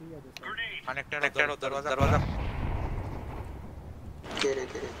ঠিক আছে कनेक्टर दरवाजा केरे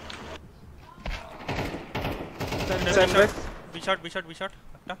सैंडबैग বি শট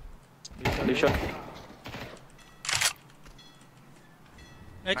একটা बी शॉट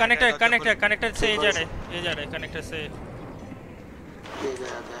ए कनेक्टर से ये जा रहा है कनेक्टर से ये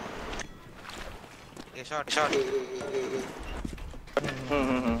गया था ये शॉट ए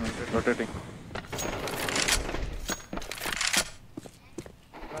रोटेटिंग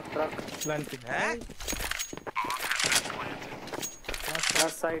ट्रक प्लांटिंग है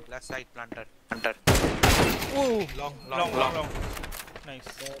last side left side planter ओ लॉन्ग नाइस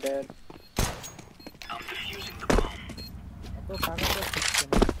डेड तो काने को फिक्स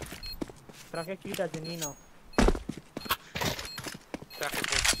ट्रके किट আছে নি নাও ट्रक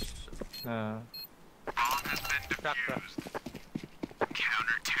हां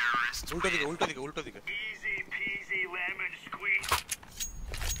उल्टो दिखे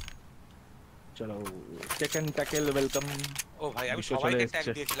चलो टेक एंड टैकल वेलकम ও ভাই আমি দুশো সবাইকে চলে ট্যাগ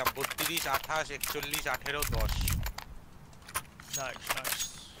এসছে। দিয়েছিলাম 32 28 41 18 10 नाइस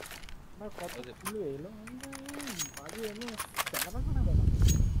আমার কত কিলো এলো বাজে এলো চালা না বাবা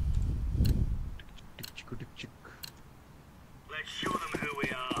टिक चिक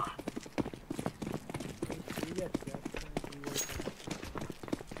ঠিক আছে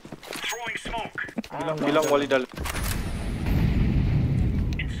बिलोंग वाली डाल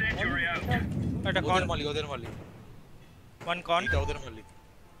এটা কন ওদের মালি ওয়ান কন এটা ওদের মালি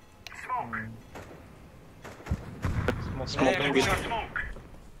स्मोकिंग भी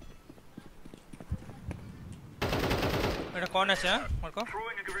এটা কন আছে হ্যাঁ মার্কো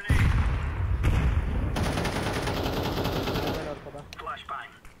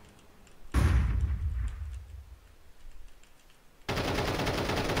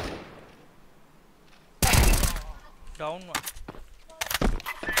डाउन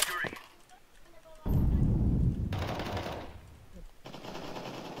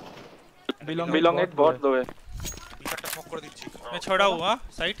बिलोंग एक बहुत लो है বিশালটা স্মোক করে দিচ্ছি मैं छोड़ा हुआ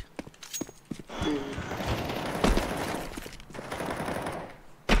साइड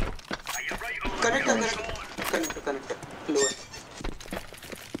कनेक्टर लो है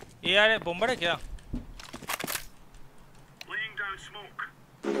ये यार बॉम्बर है क्या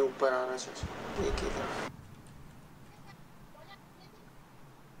ये ऊपर आ रहा है एक ही था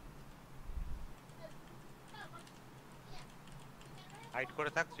হাইড করে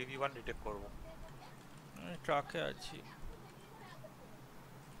থাক 3v1 ডিটেক্ট করব ট্রাকে আছি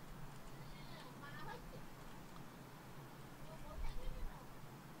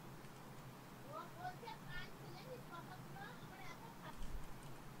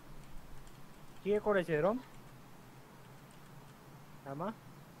কে করেছে এরম আমা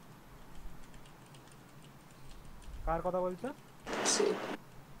কার কথা বলছো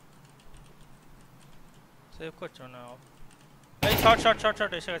সেভ করছো না এই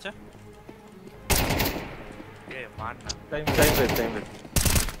শট এসে গেছে এ মার না टाइम पे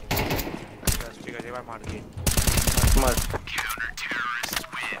ঠিক আছে এবার মার গিয়ে मार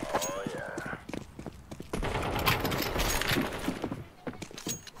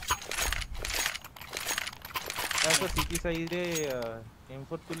ऐसा सीटी साइडে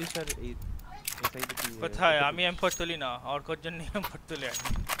M4 পুলিশ আর এই সাইডে কি কোথায় আমি M4 তুলি না আর কতজন নিয়ে M4 তুলে আনি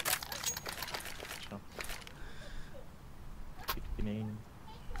কি নেই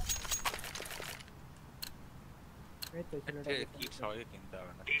এই তো ছেলেটা কি সবাইকে কিনতে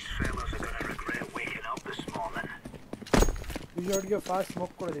হবে না ভিডিও ফাস্ট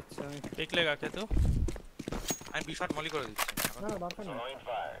স্মোক করে দিচ্ছে আমি देख लेगा क्या तू আমি বিশট মলি করে দিচ্ছি না দরকার নেই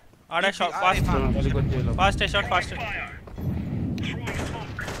आड़ा शॉट फास्ट वाली को दे लो फास्ट है शॉट फास्ट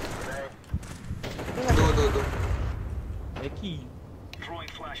दो একই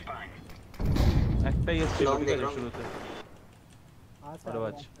একটাই এসছে Long ঠিক day, আছে long. শুরুতে আচ্ছা আরো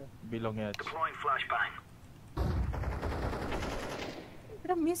আছে বিলং এ আছে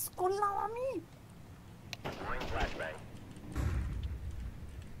এটা মিস করলাম আমি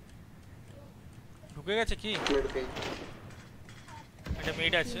ঢুকে গেছে কি मिड पे এটা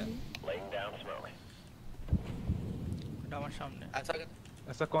মিড আছে এটা আমার সামনে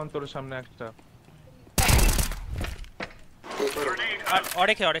ऐसा कौन তোর সামনে একটা एक और আর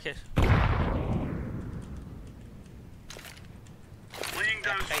অরেখে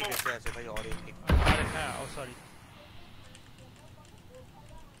একটাই বেঁচে আছে ভাই और एक হ্যাঁ ও সরি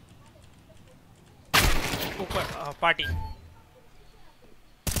পার্টি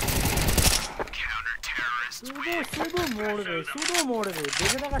শুধু মরবে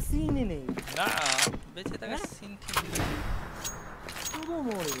বেঁচে থাকা সিনই নেই, না বেঁচে থাকা সিন শুধু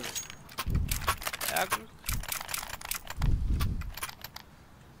মরবে। এক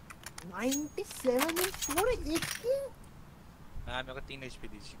 97 এর পরে দেখি হ্যাঁ আমি ওকে 3 HP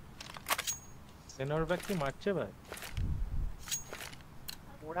দিয়েছি। সেনর ব্যাক কি মারছে ভাই?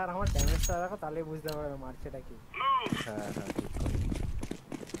 ওরা আর আমার ড্যামেজটা দেখো তাহলে বুঝতে পারবে মারছেটা কি। হ্যাঁ হ্যাঁ ঠিক।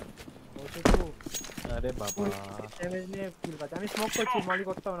 ও শুধু আরে বাবা ড্যামেজ নিয়ে কিল পাচ্ছে। আমি স্মোক করছি, মালি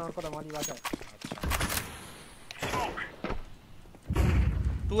করতে হবে না, ওর কথা মালি বাঁচায়।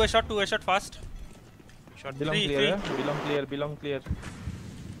 2 a shot fast shot belong Free, clear free. belong clear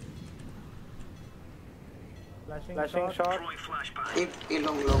Flashing shot. एक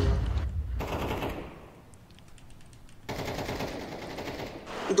long long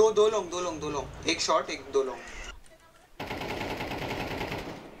दो long एक शॉट एक दो long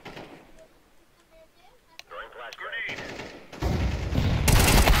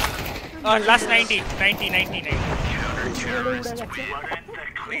last 90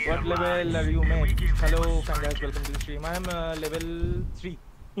 what level are you mate? Hello guys, welcome to the stream. I am level 3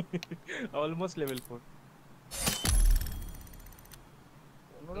 almost level 4.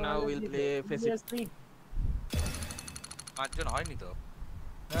 Now we'll play Faceit. 5 জন হয়নি তো।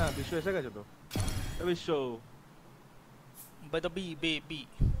 হ্যাঁ বিশ্ব এসে গেছে তো। বিশ্ব by the B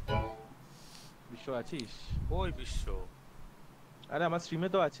বিশ্ব আছিস? ওই বিশ্ব আরে আমার স্ট্রিমে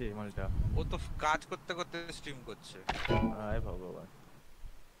তো আছে মালটা। ও তো কাজ করতে করতে স্ট্রিম করছে। আয় ভগবান।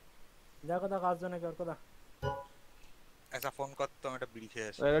 দেখো দা কাজ জন্য কর কথা। ऐसा ফোন করতে আমি একটা বিড়ি খেয়ে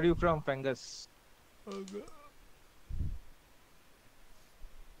আসি। Where are you from, Fangus?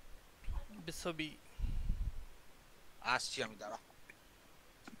 বিশ্ববি আসছি আমি, দাঁড়া।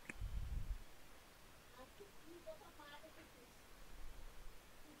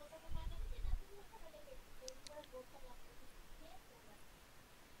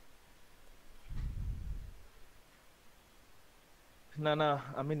 না না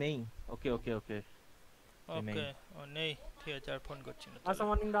আমি নেই। ওকে ওকে ওকে ওকে ও নেই ঠিক আছে, আর ফোন করছি না। আসো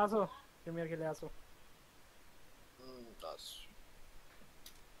মর্নিং দা, আসো প্রিমিয়ার খেলে আসো। দাস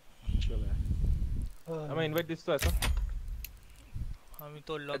চলে আমি ইনভাইট দিস তো আসো। আমি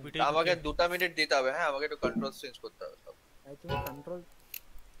তো লবিতে আমাকে 2টা মিনিট দিতে হবে। হ্যাঁ আমাকে একটু কন্ট্রোল চেঞ্জ করতে হবে সব। এই তুমি কন্ট্রোল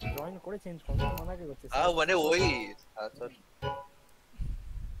জয়েন করে চেঞ্জ করো, মানা কি করছিস? মানে ওই আচ্ছা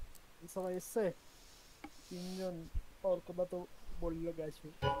সবাই এসছে তিনজন, ওর কথা তো বললো গেছে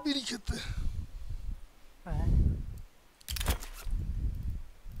বিড়ি খেতে। হ্যাঁ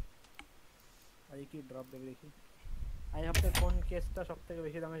আই কি ড্রপ দেবে দেখি। আই হ্যাভ কোন কেসটা সবথেকে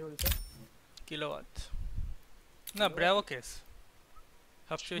বেশি দামে চলছে? কিলোওয়াট না ব্রাভো কেস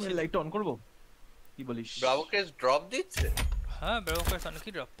সবচেয়ে বেশি। লাইট অন করব কি বলিস? ব্রাভো কেস ড্রপ দিচ্ছে। হ্যাঁ ব্রাভো কেস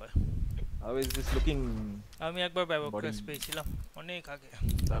অনেকই ড্রপ পায়। How is this looking? আমি একবার ব্রাভো Body. কেস পেয়েছিলাম অনেক আগে,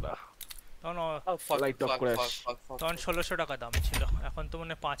 দাদা তখন লাইট অফ করে আস। তখন 1600 টাকা দাম ছিল, এখন তো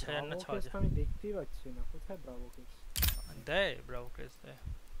মনে হয় 5000 না ব্রাভো 6000 কেসটা আমি দেখতেই পাচ্ছি না, কোথায় ব্রাভো কেস? দেয় ব্রাভো কেস দেয়।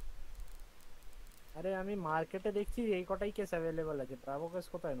 আরে আমি মার্কেটে দেখছি এই কটাই কেস অ্যাভেলেবল আছে, ব্রাভো কেস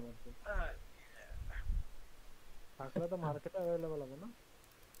কোথায় এর মধ্যে থাকলে তো মার্কেটে অ্যাভেলেবল হবে না?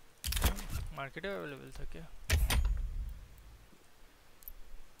 মার্কেটে अवेलेबल থাকে।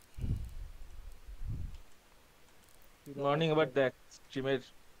 মর্নিং আবার দেখ স্ট্রিমের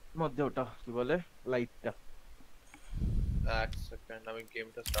মধ্যে ওটা কি বলে লাইটটা। এক সেকেন্ড আমি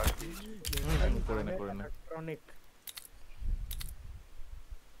গেমটা স্টার্ট দিয়েছি। করে না ইলেকট্রনিক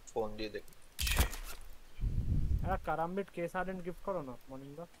ফোন দিয়ে দেখ। আরে কারামবিট কেস আরেন গিফট করো না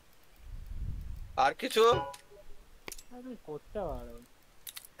মর্নিং দা। আর কিছু? আরে করতে পারো।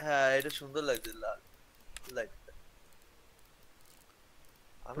 হ্যাঁ এটা সুন্দর লাগছে লাল লাইট।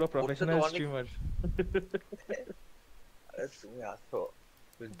 পুরো প্রফেশনাল স্ট্রিমার। আরে তুমি আসো,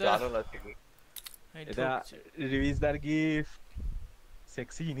 তুমি জানো না ঠিক। এটা রিভিজদার গিফট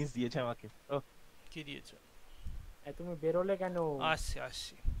সেক্সি জিনিস দিয়েছে আমাকে। ও কি দিয়েছো? এই তুমি বেরোলে কেন?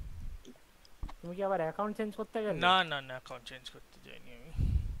 আসছি। তুমি কি আবার অ্যাকাউন্ট চেঞ্জ করতে গেলে? না অ্যাকাউন্ট চেঞ্জ করতে যাইনি আমি।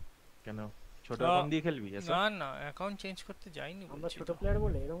 কেন ছোট অ্যাকাউন্ট দিয়ে খেলবি? না অ্যাকাউন্ট চেঞ্জ করতে যাইনি আমরা বলছি ছোট তো। প্লেয়ার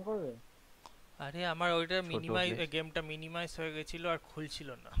বলে এরকম করবে? আরে আমার ওইটা মিনিমাইজ গেমটা মিনিমাইজ হয়ে গেছিল আর খুলছিল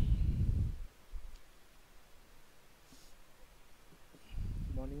না।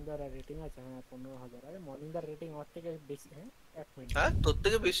 মর্নিং দার রেটিং আছে হ্যাঁ 15000। আরে মর্নিং দার রেটিং ওর থেকে বেশি। হ্যাঁ এক মিনিট, হ্যাঁ তোর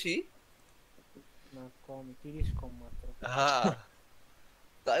থেকে বেশি না কম 30 কম মাত্র। হ্যাঁ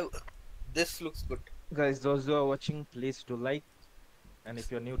তাই this looks good. Guys, those who are watching, please do like, and if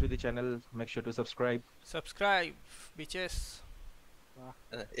you're new to the channel, make sure to subscribe. Subscribe bitches.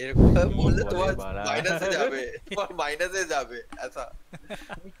 এরকম ভাবে বললে বলে তোমার বাড়া। মাইনাসে যাবে, তোমার মাইনাসে যাবে আচ্ছা।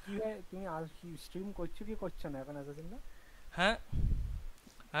 তুমি আর কি স্ট্রিম করছো কি করছো না এখন অ্যাসাসিন না? হ্যাঁ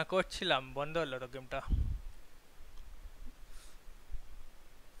হ্যাঁ করছিলাম, বন্ধ হলো তো গেমটা।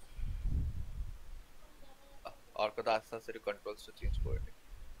 আর কথা আস্তে আস্তে কন্ট্রোলসটা চেঞ্জ করে নি।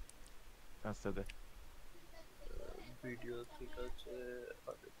 আস্তে দে। ভিডিও ঠিক আছে।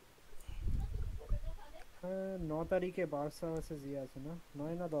 হ্যাঁ 9 তারিখে বার্সা ভার্সেস ইয়ে আছে না?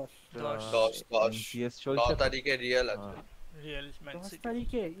 9 না 10? 10 MCS 9 চলছে তো? তারিখে রিয়েল আছে। Real man 10 city.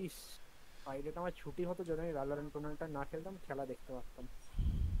 তারিখে ইস ফ্রাইডেটা আমার ছুটি হতো, যদি আমি ভ্যালোরেন্ট টুর্নামেন্টটা না খেলতাম খেলা দেখতে পারতাম।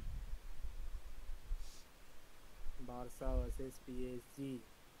 বার্সা ভার্সেস পিএসজি,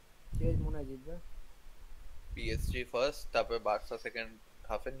 কে মনে হয় জিতবে? পিএসজি ফার্স্ট, তারপর বার্সা সেকেন্ড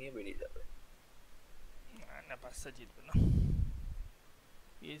হাফে নিয়ে বেরিয়ে যাবে। না বার্সা জিতবে না,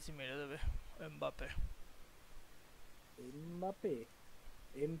 পিএসজি মেরে দেবে এমবাপে। এমবাপে,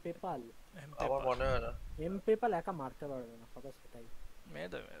 এমপেপাল, আমার মনে হয় না। এমপেপাল একা মারতে পারবে না, কথা সেটাই। মেরে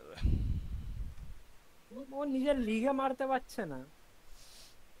দেবে মেরে দেবে। ও নিজের লিগে মারতে পারছে না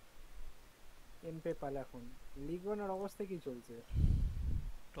এমপেপাল। এখন লিগ ওয়ানের অবস্থা কি চলছে?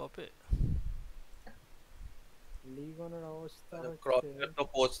 টপে লিগ ওয়ানের অবস্থা ক্রসের তো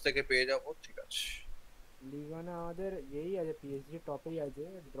কোচ থেকে পেয়ে যাবো, ঠিক আছে। লিগ ওয়ানে আমাদের এই আছে, পিএসজি টপেই আছে,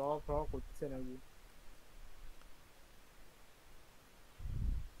 ড্র করছে নাকি।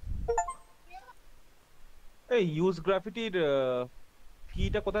 এই ইউজ গ্রাফিটির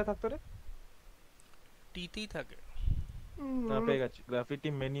কিটা কোথায় থাকতো রে? টিতেই থাকে। না পেয়ে গেছি, গ্রাফিটি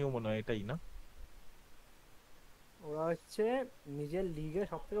মেনু মনে হয় এটাই না? ওরা হচ্ছে নিজের লিগে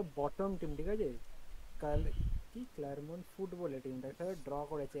সবথেকে বটম টিম, ঠিক আছে? কাল কি ক্লারমন্ট ফুটবল টিমটার সাথে ড্র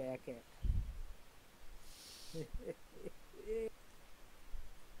করেছে 1-1।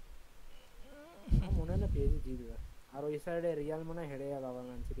 আমার মনে হয় না পিএসজি জিতবে। আর ওই সাইডে রিয়াল মনে হয় হেরে যাবে আবার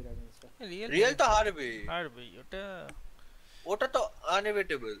ম্যান সিটির अगेंस्ट। রিয়েল তো হারবে, হারবে ওটা তো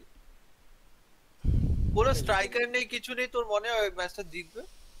আনএভিটেবল। কোনো স্ট্রাইকার নেই, কিছু নেই, তোর মনে হয় ম্যাচটা জিতবে?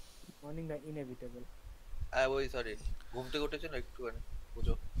 মর্নিং না ইনএভিটেবল। ওই সরি, ঘুম থেকে উঠেছে না একটুখানি,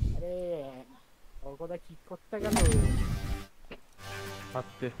 বুঝো। আরে ওর কথা কি করতে গেল?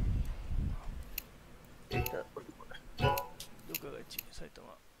 হাতে এইটা ঢুকে গেছি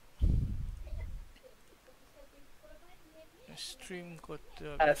সাইতমা। স্ট্রিম করতে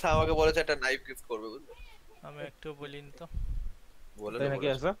হবে। আচ্ছা আমাকে বলেছে একটা নাইফ গিফট করবে, বুঝলে? আমি একটু বলিনি তো। বলে তাই নাকি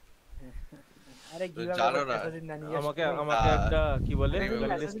আসা? আরে গিভ জানো না। আমাকে একটা কি বলে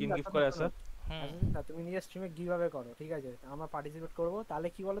গ্যালারি স্কিন গিফট করে আসা। তুমি নিজে স্ট্রিমে গিভঅ্যাওয়ে করো, ঠিক আছে? আমরা পার্টিসিপেট করব, তাহলে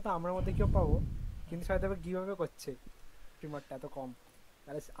কি বলো তো আমরা মধ্যে কেউ পাবো, কিন্তু হয়তো গিভঅ্যাওয়ে করছে স্ট্রিমারটা এত কম,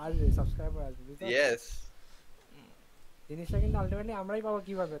 তাহলে আসবে সাবস্ক্রাইবার আসবে, বুঝছো? ইয়েস, জিনিসটা কিন্তু আলটিমেটলি আমরাই পাবো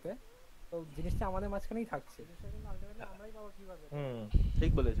গিভঅ্যাওয়েতে, তো জিনিসটা আমাদের মাঝখানেই থাকছে। জিনিসটা কিন্তু আলটিমেটলি আমরাই পাবো গিভঅ্যাওয়েতে,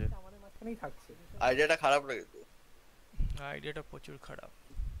 ঠিক বলেছে। আমাদের মাঝখানেই থাকছে। আইডিয়াটা খারাপ না কিন্তু। আইডিয়াটা প্রচুর খারাপ।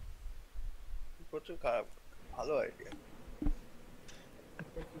 প্রচুর খারাপ, ভালো আইডিয়া।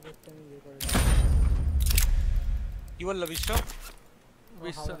 কি বললো বিশ্ব?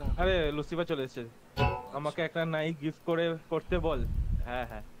 আরে লুসিফার চলে এসেছে, আমাকে একটা নাইক গিফট করতে বল। হ্যাঁ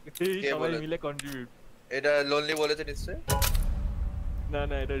হ্যাঁ সবাই মিলে কন্ট্রিবিউট। এটা লোনলি বলেছে নিশ্চয়? না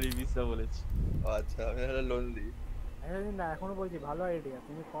না এটা রিভিসা বলেছে। আচ্ছা আমি এটা লোনলি। না এখনো বলছি ভালো আইডিয়া,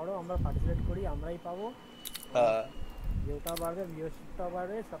 তুমি করো, আমরা পার্টিসিপেট করি, আমরাই পাবো। হ্যাঁ ভিউটা বাড়বে, ভিউয়ারশিপটা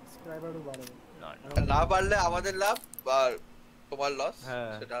বাড়বে, সাবস্ক্রাইবারও বাড়বে। না পারলে আমাদের লাভ আর তোমার লস,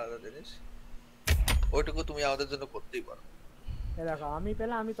 সেটা আলাদা জিনিস। ওইটুকু তুমি আমাদের জন্য করতেই পারো। এই দেখো আমি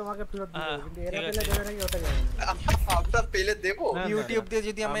পেলে আমি তোমাকে ফেরত দিব, কিন্তু এরা পেলে দেবে নাকি ওটা জানি না। আমরা পেলে দেব। ইউটিউব দিয়ে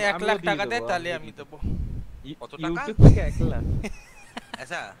যদি আমি 1 লাখ টাকা দেয় তাহলে আমি দেব। কত টাকা? ইউটিউব থেকে 1 লাখ?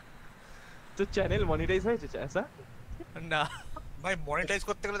 ऐसा তো চ্যানেল মনিটাইজ হয়েছে ऐसा? না ভাই মনিটাইজ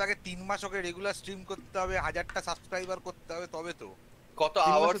করতে গেলে তাকে 3 মাস ওকে রেগুলার স্ট্রিম করতে হবে, 1000টা সাবস্ক্রাইবার করতে হবে, তবে তো। কত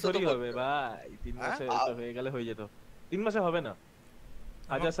আওয়ার্স তো হবে ভাই? 3 মাসে তো হয়ে গেলে হয়ে যেত। 3 মাসে হবে না,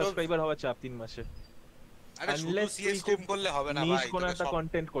 1000 সাবস্ক্রাইবার হওয়া চাপ 3 মাসে। আরে শুধু সিএস স্ট্রিম করলে হবে না ভাই, কোন একটা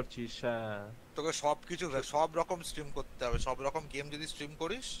কন্টেন্ট করছিস। হ্যাঁ তোকে সবকিছু সব রকম স্ট্রিম করতে হবে, সব রকম গেম যদি স্ট্রিম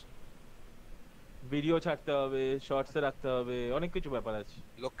করিস, ভিডিও ছাড়তে হবে, শর্টসে রাখতে হবে, অনেক কিছু ব্যাপার আছে।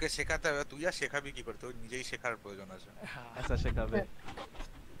 লোককে শেখাতে হবে। তুই আর শেখাবি কি করে? তুই নিজেই শেখার প্রয়োজন আছে। আচ্ছা শেখাবে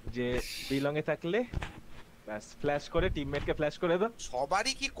যে বিলং এ থাকলে ব্যাস ফ্ল্যাশ করে টিমমেটকে ফ্ল্যাশ করে দাও।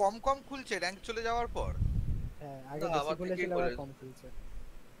 সবারই কি কম কম খুলছে র‍্যাঙ্ক চলে যাওয়ার পর? হ্যাঁ আগে বেশি খুলেছিল, আবার কম খুলছে।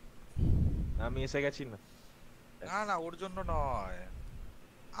 আমি এসে গেছি না। না না ওর জন্য নয়,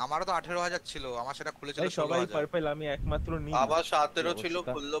 আমারও তো 18000 ছিল, আমার সেটা খুলেছিল 16000। সবাই পার্পল, আমি একমাত্র নি। আমার 17 ছিল,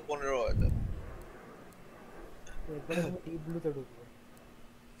 খুললো 15000। এরপরে আমি ডিপ ব্লুতে ঢুকবো।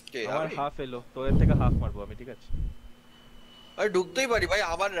 কে আমার আমি হাফ এলো, তোদের থেকে হাফ মারবো আমি, ঠিক আছে? আরে ঢুকতেই পারি ভাই,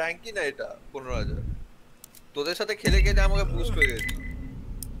 আমার র্যাঙ্কই না এটা 15,000। তোদের সাথে খেলে খেলে আমাকে বুস্ট হয়ে গেছে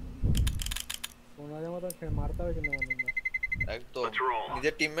ওনাদের মতো মারতে হবে কিন্তু মর্নিং একদম।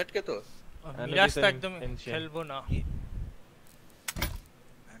 নিজের টিমমেট কে তো মিরাজ তো একদম খেলবো না।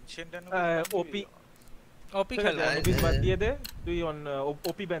 অ্যানশিয়েন্ট ওপি ওপি খেলবো। ওপি বাদ দিয়ে দে, তুই অন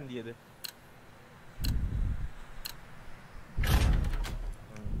ওপি ব্যান দিয়ে দে।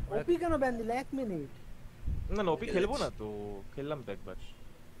 ওপি কেন ব্যান দিলে 1 মিনিট? না ওপি খেলবো না তো, খেললাম তো একবার।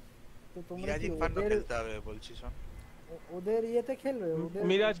 তো তোমরা মিরাজ কি ইনফান্টো ওদের খেলতে হবে বলছিস শোন। ওদের ইয়েতে খেলবে? ওদের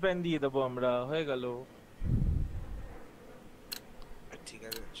মিরাজ ব্যান দিয়ে দেবো আমরা, হয়ে গেল। ঠিক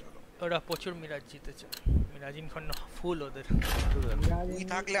আছে চলো। ওরা প্রচুর মিরাজ জিতেছে, মিরাজ ইনফান্টো ফুল ওদের। তুই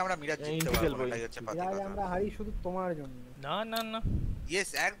থাকলে আমরা মিরাজ জিততে পারবো, এটাই হচ্ছে পাতি মিরাজ কথা। আমরা হারি শুধু তোমার জন্য। না না না ইয়েস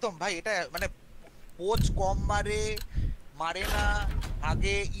একদম ভাই, এটা মানে কোচ কম মারে না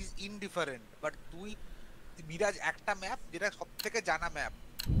আগে ইজ ইনডিফারেন্ট, বাট তুই মিরাজ একটা ম্যাপ যেটা সবথেকে জানা ম্যাপ,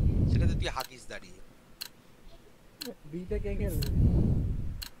 সেটাতে তুই হাগিস দাঁড়িয়ে। বিতে কে খেলবে?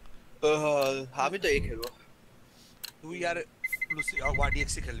 আমি তো এই খেলবো। তুই আর লুসি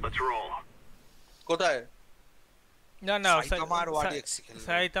ওয়াডিএক্সি খেলবি। কোথায়? না না সাইতামার ওয়াডিএক্সি খেলবি।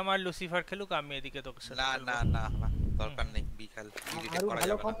 সাইতামার লুসিফার খেলুক, আমি এদিকে তোকে সাথে না না না না দরকার নেই, বি খেল, বি রিটেক আরো করা ভালো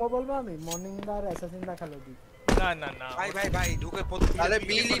যাবে না। কম্বো বলবো আমি, মর্নিং দা আর অ্যাসাসিন দা খেলো দি। না না না ভাই ভাই ভাই ঢুকে প্রথম তাহলে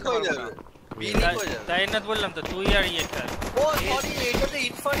বি লিক হয়ে যাবে, বি লিক হয়ে যাবে। তাই না বললাম তো, তুই আর ইয়ে খেল। ও সরি, এটাতে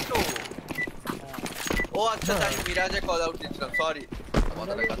ইনফান্টো। ও আচ্ছা, তাই মিরাজে কল আউট দিচ্ছিলাম, সরি।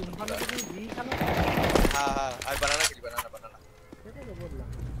 আমাদের কাছে বি খেলো। হ্যাঁ হ্যাঁ, আমি বানানা খেলি, বানানা সেটাই তো বললাম।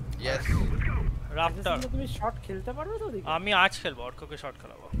 ইয়েস। রাফটার তুমি শট খেলতে পারবে তো দেখি? আমি আজ খেলবো, অর্ককে শট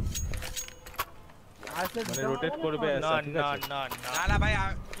খেলাবো। আসলে মানে রোটেট করবে না ऐसा, ঠিক না আছে? না না না না ভাই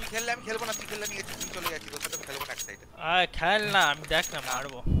তুই খেললে আমি খেলবো না, তুই খেললে আমি তুই চলে যাচ্ছি, তোর সাথে আমি খেলবো না এক সাইডে। খেল না, আমি দেখ না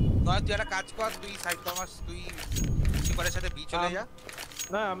মারবো। নয় তুই একটা কাজ কর, তুই সাইতামার তুই লুসিফারের সাথে বি চলে যা।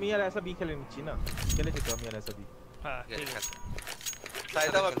 না আমি আর ऐसा বি খেলে নিচ্ছি না, খেলেছি তো আমি আর ऐसा বি। হ্যাঁ ঠিক ঠিক আছে আছে।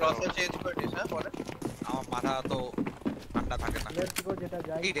 সাইদামা ক্রসে চেঞ্জ করে দিস না পরে। আমার মাথা তো ঠান্ডা থাকে না। লেটস গো যেটা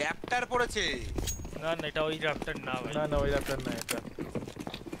যাই। এই র‍্যাপটার পড়েছে। না না এটা ওই রাফটার না ভাই। না না ওই রাফটার না, এটা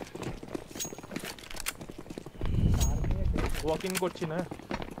ওয়াক ইন করছি না।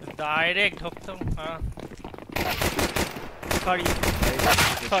 ডাইরেক্ট ঢুকতাম। হ্যাঁ সরি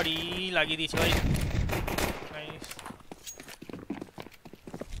সরি লাগিয়ে দিয়েছি ভাই। নাইস।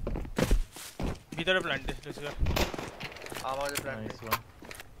 ভিতরে প্ল্যান্ট দিয়েছিল। আমাদের প্ল্যান নাইস ওয়ান।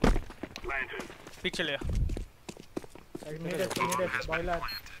 পিক চলে যা। এক মিনিট বয়লার।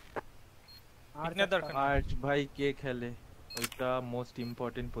 আর ইতনা দরকার নেই। আজ ভাই কে খেলে ওইটা মোস্ট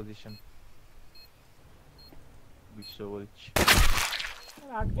ইম্পর্টেন্ট পজিশন, বিশ্ব বলছি।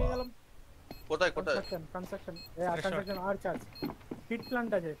 আটকে গেলাম। কোথায় কোথায়? কনস্ট্রাকশন কনস্ট্রাকশন আর চার্জ হিট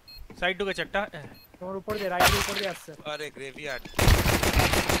প্ল্যান্ট আছে সাইড ঢুকেছে একটা। তোমার উপর দিয়ে, রাইট উপর দিয়ে আসছে। আরে গ্রেভিয়ার্ড।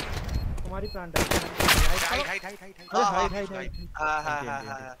 তোমারই প্ল্যান্ট আছে। High high high high high. আরে ভাই ভাই ভাই হ্যাঁ হ্যাঁ হ্যাঁ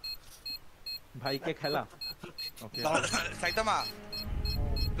হ্যাঁ। ভাই কে খেলা। ওকে সাইতামা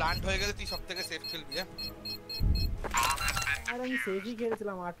প্ল্যান্ট হয়ে গেলে তুই সবথেকে সেফ খেলবি। হ্যাঁ আর আমি সেভই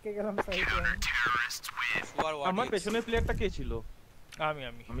খেলছিলাম, আটকে গেলাম সাইডে। আমার পেছনের প্লেয়ারটা কে ছিল? আমি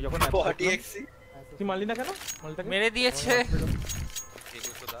আমি যখন ওয়াডিএক্সি তুই মারলি না কেন? মালটাকে মেরে দিয়েছে।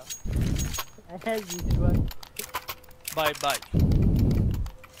 হ্যাঁ জিতবার। Bye bye.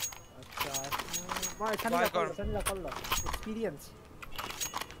 আচ্ছা ভাই সানিদা করলো এক্সপেরিয়েন্স।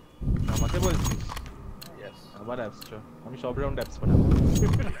 আমাকে বলছিস ইয়েস। আবার অ্যাপসটা, আমি সব রাউন্ড অ্যাপস বানাবো।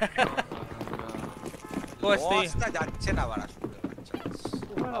 ওস্তা যাচ্ছে না বাড়া শুনতে পাচ্ছি।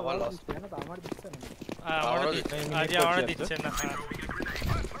 তোমার আবার আওয়াজ lost। দিচ্ছে না তো, আমার দিচ্ছে না। আমারও আমারও দিচ্ছে, দিচ্ছে। আজ আমারও দিচ্ছে না। হ্যাঁ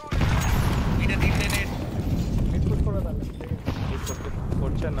এটা তিনটে নেট হেডফোন করে তাহলে ঠিক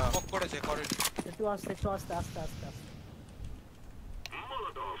করছে না। পক করেছে করে। একটু আস্তে আস্তে আস্তে আস্তে।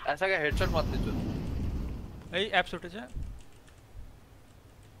 ऐसा क्या हेडशॉट मारते चल। এই অ্যাপস উঠেছে।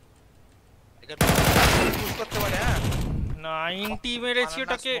 এটা পুশ করতে পারে। হ্যাঁ 90 মেরেছি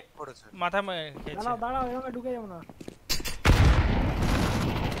ওটাকে, মাথা খেয়েছে। দাঁড়াও দাঁড়াও, এভাবে ঢুকে যাও না।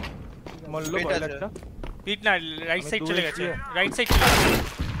 মল্লো Wait বয়লারটা পিট না, রাইট আমি সাইড দূরে চলে গেছে, ছিলাম। রাইট সাইড চলে গেছে।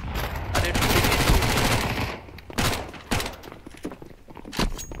 अरे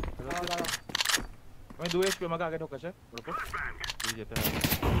দাঁড়াও আমি 2 HP আমাকে আগে ঢোকাছে ওর উপর দিয়ে যেতে হবে।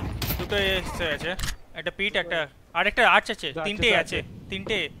 দুটো এসে আছে, একটা পিট একটা আরেকটা আর্চ আছে, আচ্ছা, তিনটে আচ্ছা, আছে,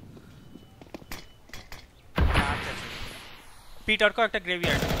 তিনটে পিট আর একটা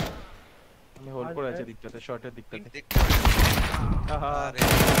গ্রেভিয়ার্ড। আমি হোল্ড করে আছি দিকটাতে, শর্টের দিকটাতে। আহা আরে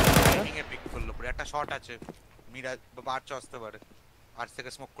মিনিং এ পিক করলো পুরো। একটা শট আছে মিরাজ বারচ আসতে পারে। 8 থেকে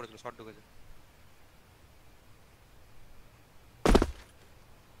স্মোক করে দিল, শট ঢুকেছে।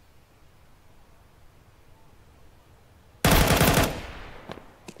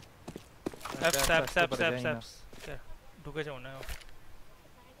 অ্যাপস ঢুকেছে মনে হয়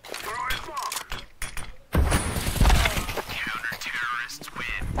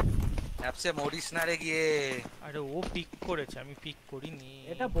অ্যাপসে মরিস না রে গিয়ে। আরে ও পিক করেছে আমি পিক করিনি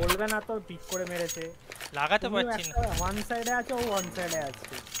এটা বলবে না তো পিক করে মেরেছে। লাগাতে পারছি না ওয়ান সাইডে আছে ও ওয়ান সাইডে আছে।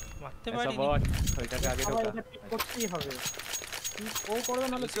 মারতে ऐसा পারিনি बहुत ওইটাকে আগে সবাই ঢোকা এটা পিক করতেই হবে। পিক ও করবে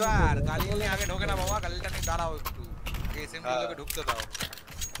নাহলে তুই আর করবি। গালি নিয়ে আগে ঢোকে না বাবা, গালিটা নিয়ে দাঁড়াও একটু, এসএমজি লোকে ঢুকতে দাও।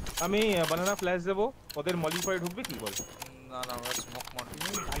 আমি বানানা ফ্ল্যাশ দেবো, ওদের মলি পরে ঢুকবে কি বল? না না ওরা স্মোক মার।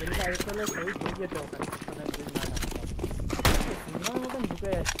 তুমি গালিটা আগে করলে সেই ঢুকে যাও ওখানে দিন না রাখতে। সিনেমার মতন ঢুকে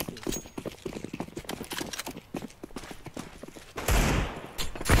যাচ্ছে।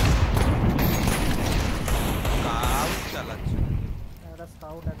 কাউ চালাচ্ছে। একটা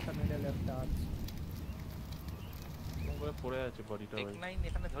স্কাউট একটা মিডল লেফট আছে। করে পড়ে আছে বডিটা ভাই। টেক 9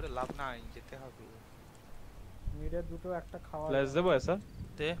 এখানে ধরে লাভ নাই, যেতে হবে। মিডে দুটো একটা খাওয়া। ফ্ল্যাশ দেবো এসা?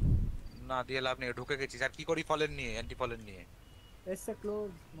 দে না দিয়ে লাভ নেই, ঢুকে গেছিস। আর কি করি ফলেন নিয়ে, অ্যান্টি ফলেন নিয়ে? এসে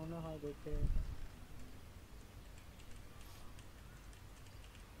ক্লোজ মনে হয় দেখে।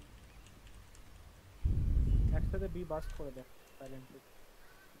 একসাথে বি বাস করে দে সাইলেন্টলি।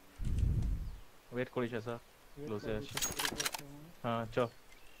 ওয়েট করিস এসা, ক্লোজে আছে। হ্যাঁ চ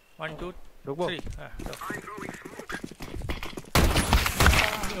 1 2 ঢুকবো। 3 হ্যাঁ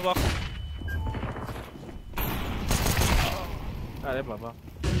ওয়াক আরে বাবা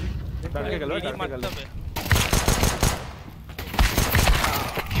কাটকে গেল, বিড়ি কাটকে মারতে গেল। হবে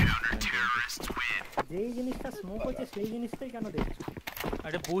যেই জিনিসটা স্মোক হচ্ছে সেই জিনিসটাই কেন দেখছো?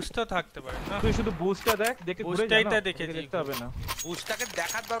 আরে বুস্ট তো থাকতে পারে না তুই শুধু বুস্টটা দেখ, দেখে ঘুরে যা বুস্টটাই না, তো তোকে দেখেছি। দেখতে হবে না। বুস্টটাকে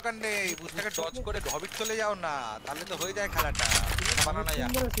দেখার দরকার নেই, বুস্টটাকে ডজ করে হবিট চলে যাও না, তাহলে তো হয়ে যায় খেলাটা। বানানা যা।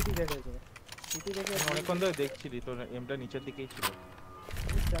 সুন্দর সিটি দেখেছো। সিটি দেখে আমি অনেকক্ষণ ধরে দেখছিলি, তোর এমটা নিচের দিকেই ছিল।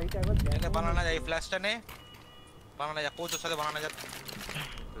 সাইডটা একবার এনে দেখো। বানানা যা, এই ফ্ল্যাশটা নে। বানানা যা, কোচের সাথে বানানা যা।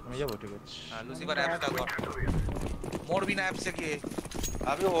 আমি যাবো, ঠিক আছে। হ্যাঁ লুসিফার অ্যাপসটা কর। মরবি না অ্যাপসে গিয়ে।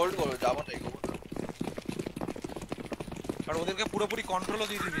 আমি হোল্ড করব, যাবো না এগোবো না। আর ওদেরকে পুরোপুরি কন্ট্রোলও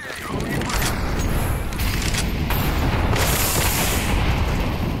দিয়ে দিবি না।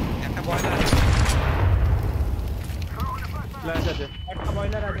 একটা বয়লার আছে। ফ্ল্যাশ আছে। একটা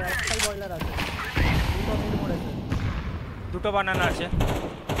বয়লার আছে, একটাই বয়লার আছে। দুটো মিল মরেছে। দুটো বানানা আছে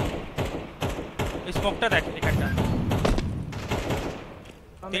এই স্মোকটা দেখ এখানটা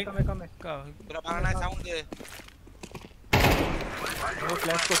কমে কমে কমে। তোরা বানানায় সাউন্ড দে। আমি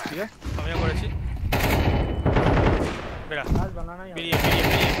ফ্ল্যাশ করছি। আমিও করেছি বেড়া কাজ বানানাই হবে।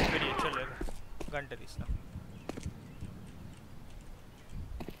 বেরিয়ে চলে গানটা দিস না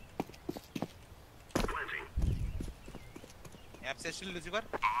অ্যাপসে এসেছিল লুসিফার?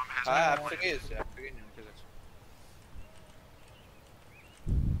 হ্যাঁ অ্যাপ থেকে এসে, অ্যাপ থেকে নিয়ে। ঠিক আছে।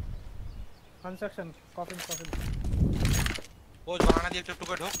 Construction coffin. কোচ বানানা দিয়ে একটু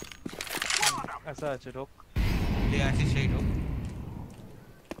করে ঢোক। এসা আছে, ঢোক। যে আছিস সেই ঢোক।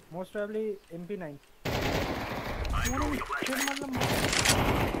 মোস্ট প্রবাবলি MP9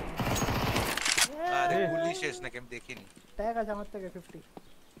 আরে গুলি শেষ নাকি আমি দেখিনি। ট্যাগ আছে আমার থেকে 50।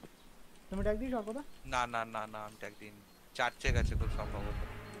 তুমি ট্যাগ দিছো কথা? না না না না আমি একদিন চার্চে গেছে খুব সম্ভবত।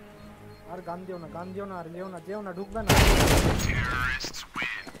 আর গান দিও না আর যেও না ঢুকবে না।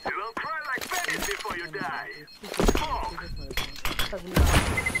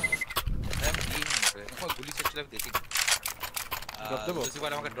 আমি দিইনি ওকে, আমার গুলি শেষ ছিল আমি দেখিনি। Drop দেবো?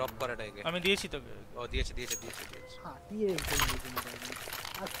 লুসিফার আমাকে ড্রপ করাটা আগে। আমি দিয়েছি তোকে ও দিয়েছে। হ্যাঁ দিয়ে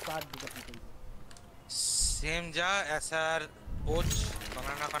আর স্টার্ট দিতে হবে। সেম যা এসআর কোচ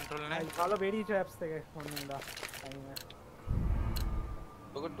বানানা কন্ট্রোল নেই। ভালো বেরিয়েছে অ্যাপস থেকে মর্নিংটা টাইমে।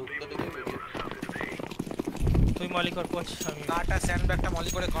 তোকে ঢুকতে দেখে বেরিয়ে। তুই মালিক আর কোচ আমি কাটা স্যান্ডব্যাগটা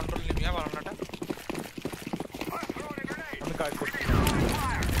মলি করে কন্ট্রোল নিবি হ্যাঁ বানানাটা। আমি কাট করছি।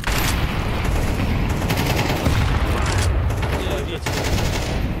 দিয়েছি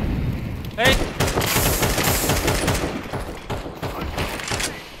এই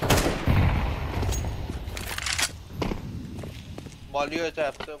মলি হয়েছে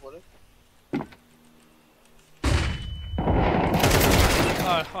অ্যাপসে পরে।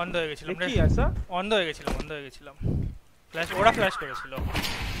 অন্ধ হয়ে গেছিলাম রে কি এসা? অন্ধ হয়ে গেছিলাম ফ্ল্যাশ ওরা ফ্ল্যাশ করেছিল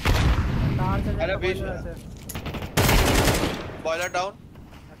টার্চ আছে, আরে বেশ। বয়লার আছে, বয়লার ডাউন।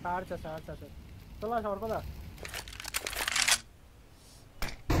 টার্চ আছে। চলো সর কথা।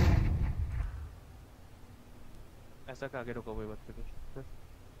 ऐसा आगे रुको भाई, बात करो।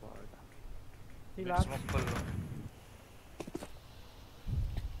 ঠিক আছে স্মোক করলো।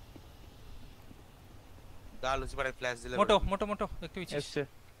 দা লুসিফারে ফ্ল্যাশ দিলে মোটো একটু পিছিয়ে এসছে।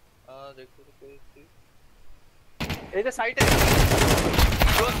 দেখতে পেয়েছি এই যে সাইডে।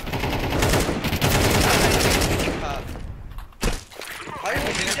 ভাই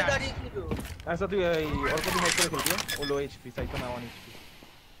নিচে দাঁড়িয়ে ছিল। ऐसा তুই এই অল্প দিন হাইড করে খেলবি ও লো এইচপি সাইকো না 1 এইচপি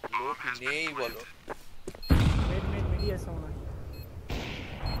লো কি নেই বলো মিডিয়া সামনে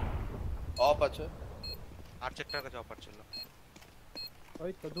অফ আছে আর চেকটার কাছে অফার ছিল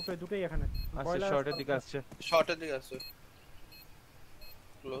ওই তো দুটোই এখানে আসছে শর্টের দিকে আসছে শর্টের দিকে আছে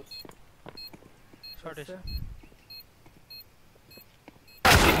ক্লোজ শর্ট এসে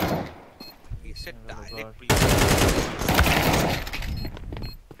এসে ডাইরেক্ট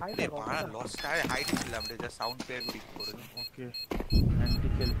হাই রে মারা লসটা হাইডে ছিলাম রে যা সাউন্ড প্লেয়ার পিক করে ওকে অ্যান্টি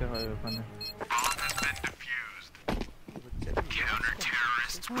খেলতে হয় ওখানে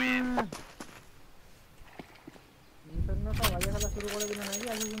ইন্টারনেটটা বাজে খেলা শুরু করে দিল নাকি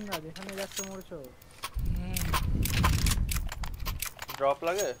এতদিন না যেখানে যাচ্ছে মরছো ড্রপ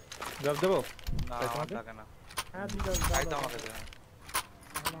লাগে জব দেবো না তাই তোমাকে? লাগে না হ্যাঁ তুই যাও তাই তো আমাকে দে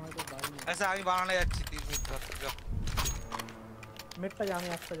হয়তো দারুণ আচ্ছা আমি বানানো যাচ্ছি 30 মিনিট ধর যা মিডটা যা আমি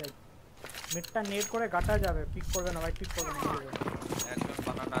একটা যাই মিডটা নেট করে গাটা যাবে পিক করবে না ভাই পিক করবে না একজন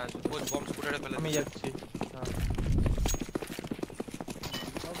বানানা কোচ বম্ব স্কুটারে ফেলে আমি যাচ্ছি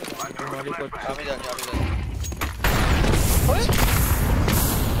আমি জানি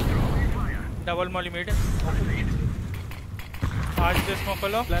डबल मॉली मिड आज पे स्मोक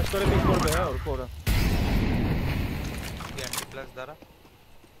लो ফ্ল্যাশ করে পিক করবে হ্যাঁ ওর পুরো অ্যান্টি প্লাস দ্বারা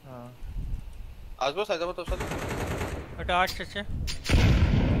হ্যাঁ আসবো সাইজামা তোর সাথে এটা আট আছে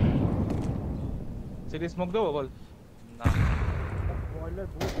সিটি স্মোক দেবো বল না বয়লার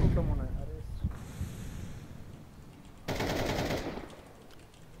বহুত ছোট মনে হয়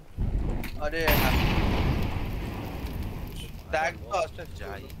আরে আরে ট্যাগ তো আসছে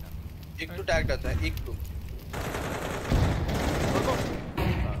যাই না একটু ট্যাগ আছে একটু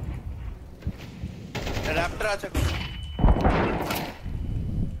র‍্যাপ্টর আছে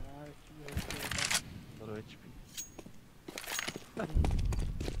ধরো এইচপি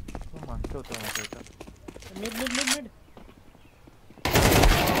ও মানতে হতো আমাকে এটা মিড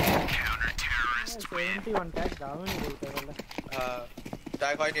 71 ট্যাগ দারুণ বলতে গেলে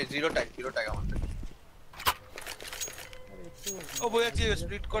ট্যাগ হয়নি জিরো ট্যাগ আমাদের আরে একটু ও বুঝেছি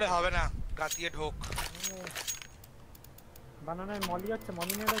স্প্লিট করে হবে না গাতিয়ে ঢোক বানানায় মলি হচ্ছে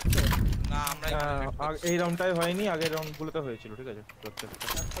মলি নেট হচ্ছে না আমরা এই রাউন্ডটাই হয়নি আগের রাউন্ডগুলোতে হয়েছিল ঠিক আছে প্রত্যেকটা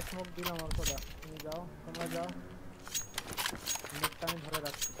একটা স্মোক দিলাম আর কোদা তুমি যাও তোমরা যাও নেটটা আমি ধরে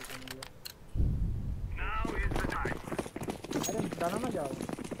রাখছি তোমরা আরে জানো না যাও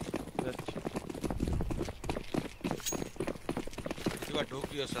যাচ্ছি এবার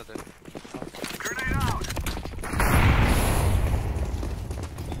ঢোকি ওর সাথে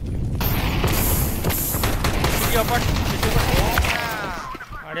কি অপার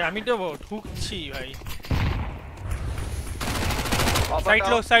আরে আমি তো ঠুকছি ভাই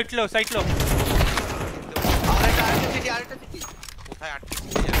সাইড লো আরেকটা সিটি কোথায় আটকে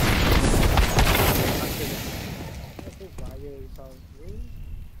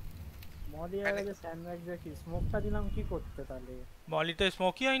মলি আর যে স্যান্ডব্যাগ যে কি স্মোকটা দিলাম কি করতে তাহলে মলি তো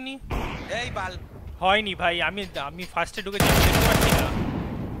স্মোকই হয়নি এই বাল হয়নি ভাই আমি ফার্স্টে ঢুকে দেখতে পাচ্ছি না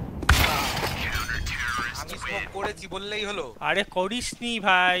আমি স্মোক করেছি বললেই হলো আরে করিসনি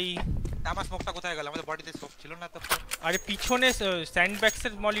ভাই আমার স্মোকটা কোথায় গেল আমাদের বডিতে স্মোক ছিল না তো আরে পিছনে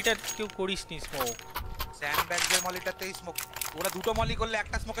স্যান্ডব্যাগসের মলিটা কেউ করিসনি স্মোক স্যান্ডব্যাগের মলিটাতেই স্মোক ওরা দুটো মলি করলে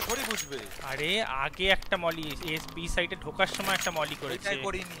একটা স্মোকে থোড়ি বুঝবে আরে আগে একটা মলি এস বি সাইডে ঢোকার সময় একটা মলি করেছে ওইটাই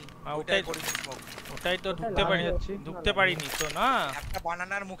করিনি হ্যাঁ, ওইটাই করিনি স্মোক ওটাই তো ওটাই ঢুকতে পারিনি তো না একটা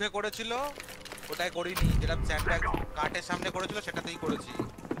বানানার মুখে করেছিল ওটাই করিনি যেটা স্যান্ডব্যাগ কাটের সামনে করেছিল সেটাতেই করেছি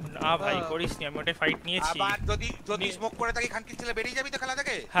না ভাই করিসনি আমি ওটাই ফাইট নিয়েছি আবার যদি স্মোক করে থাকি খানকি ছেলে বেরিয়ে যাবি তো খেলা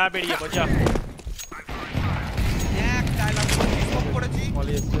থেকে হ্যাঁ বেরিয়ে যাবো যা এক ডায়লগ স্মোক করেছি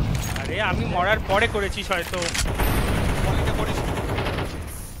মলি এসছে আরে আমি মরার পরে করেছিস হয়তো মলিটা করিস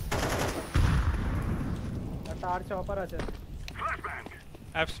একটা আর্চ অফার আছে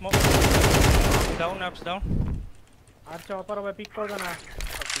app smoke down apps down arch offer হবে পিক করবে না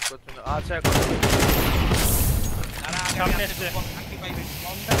ঠিক করছে না আচ্ছা এখন তারা সামনে আগে এসছে। খানকি পাইবে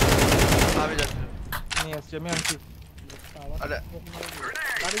আমি যাচ্ছি নিয়ে আসছি আমি আনছি আরে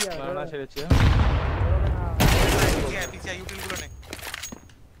গাড়ি যাবে বানানা ছেড়েছে পিছিয়ে ইউটিল গুলো নে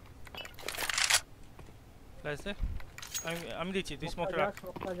ফ্ল্যাশ দে আমি দিচ্ছি তুই স্মোক রাখ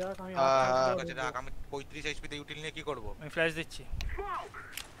স্মোকটা যাক আমি ঠিক আছে রাখ আমি 35 এইচপি তে ইউটিল নিয়ে কি করব আমি ফ্ল্যাশ দিচ্ছি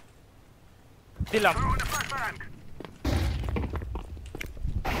দিলাম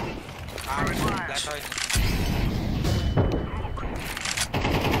আর ব্ল্যাক হয়নি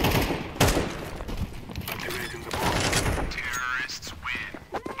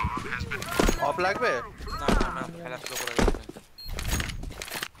অফ লাগবে না খেলা স্লো করে গেছে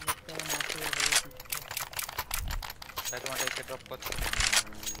তাই তোমার একে ড্রপ করতে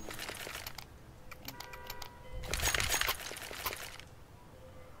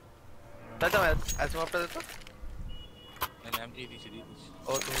দাদা এত মাপটা দে তো আমি দিয়ে দিচ্ছি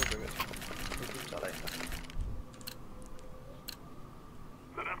ও তুমি পেয়ে গেছো তুমি চালাই না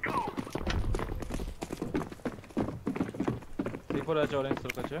C4 আছে অরেঞ্জ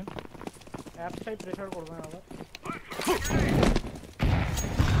তোর কাছে অ্যাপটাই প্রেসার করবে না আবার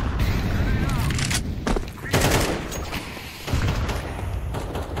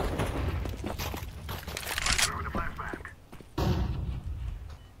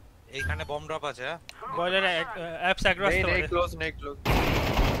এইখানে বম ড্রপ আছে বয়লার অ্যাপস অ্যাগ্রস তো নেই ক্লোজ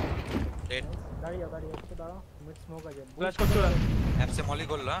ডেড দাঁড়িয়ে একটু দাঁড়াও মিড স্মোক আছে ফ্ল্যাশ করছো না অ্যাপসে মলি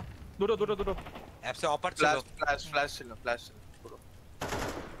করলো দুটো অ্যাপসে অপার ছিল ফ্ল্যাশ ছিল পুরো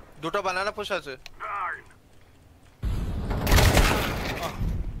দুটো বানানা পুশ আছে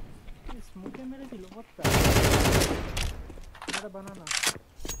স্মোকে মেরেছিল কতটা এটা বানানা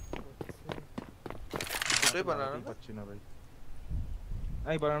দুটোই বানানা পাচ্ছি না ভাই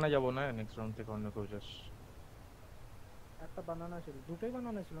আমি বানানা যাব না নেক্সট রাউন্ড থেকে অন্য কেউ যাস একটা বানানা ছিল দুটোই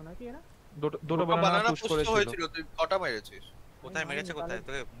বানানা ছিল নাকি এরা দুটো বানানা পুশ করেছিল হয়েছিল তুই কটা মেরেছিস কোথায় মেরেছে কোথায়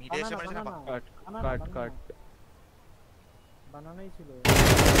তোকে মিডে এসে মেরেছে না কাট বানানাই ছিল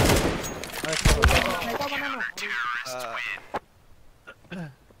আচ্ছা এটা বানানা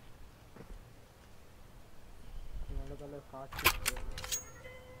তাহলে কাট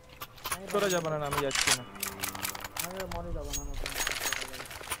তোরা যা বানানা আমি যাচ্ছি না আরে মরে যাব বানানা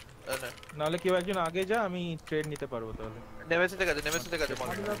নাহলে কেউ একজন আগে যা আমি ট্রেড নিতে পারবো তাহলে নেমেসে থেকে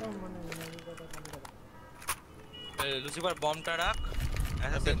মনে লুসিফার বমটা রাখ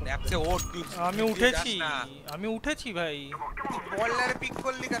অ্যাপসে ওট আমি উঠেছি ভাই বলারে পিক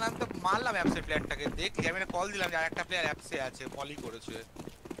করলি কেন আমি তো মারলাম অ্যাপসের প্লেয়ারটাকে দেখলি আমি কল দিলাম যে আরেকটা প্লেয়ার অ্যাপসে আছে মলি করেছে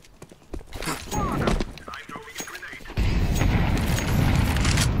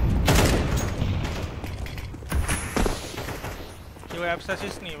কেউ অ্যাপস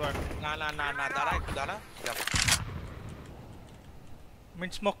আসিস নি এবার না দাঁড়া একটু দাঁড়া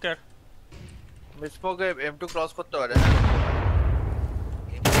মিড স্মোকার মিসপোকে M2 ক্রস করতে পারে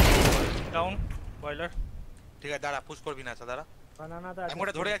ডাউন বয়লার ঠিক আছে দাঁড়া পুশ করবি না দাঁড়া বানানাটা আমি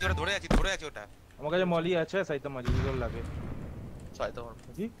ওটা ধরে আছি ওটা আমার কাছে মলি আছে সাইতো মজিদুল লাগে সাইতো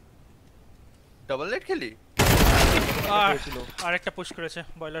জি ডাবল নেট খেলি আর একটা পুশ করেছে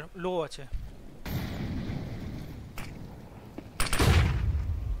বয়লার লো আছে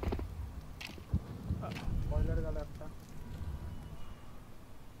বয়লার গেল একটা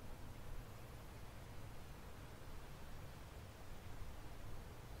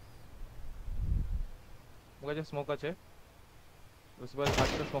আমার কাছে স্মোক আছে উস বাদ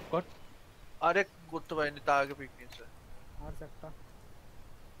ফাস্ট স্মোক কর আরে করতে পারিনি তার আগে পিক নিয়েছে আর একটা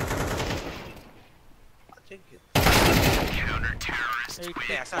আছে কি এই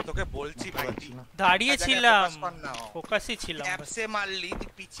ऐसा তোকে বলছি ভাই দাঁড়িয়েছিলাম ফোকাসই ছিলাম অ্যাপসে মারলি তুই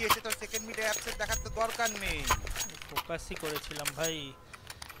পিছিয়ে এসে তোর সেকেন্ড মিডে অ্যাপসে দেখার তো দরকার নেই ফোকাসই করেছিলাম ভাই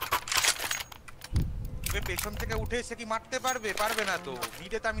তুই পেছন থেকে উঠে এসে কি মারতে পারবে না তো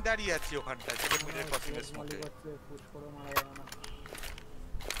মিডে তো আমি দাঁড়িয়ে আছি ওখানটা সেকেন্ড মিডের ক্রসিংয়ের মলি মধ্যে করছে পুশ করে মারা যাবে না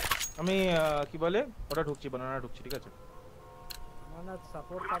আমি কি বলে ওটা ঢুকছি বানানা ঢুকছি ঠিক আছে মানে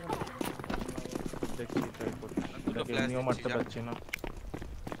সাপোর্ট পাবে না দেখছি ট্রাই করছি দুটো এটাকে flash নিও মারতে দিচ্ছি, পারছি না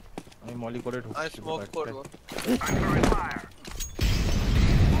আমি মলি করে আমি ঢুকছি স্মোক করব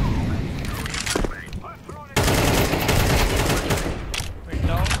মিড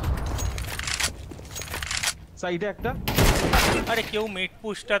ডাউন সাইডে একটা আরে কেউ মিড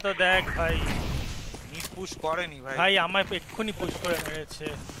পুশটা তো দেখ ভাই মিড পুশ করেনি ভাই ভাই আমায় এক্ষুনি পুশ করে মেরেছে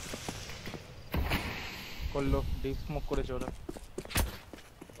করলো ডিপ স্মোক করেছে ওরা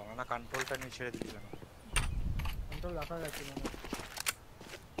বানানা কন্ট্রোলটা নিয়ে ছেড়ে দিলাম কন্ট্রোল রাখা গেছে মানে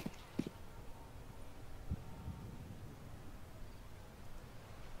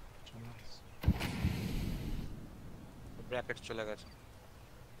ব্র্যাকেট চলে গেছে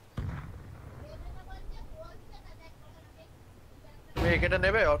তুমি এটা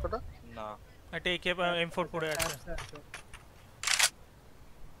নেবে অটোটা না এটা একে M4 পড়ে আছে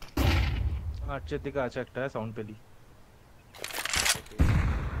আর্চের দিকে আছে একটা সাউন্ড পেলি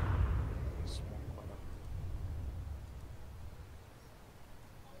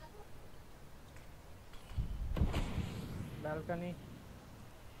ব্যালকনি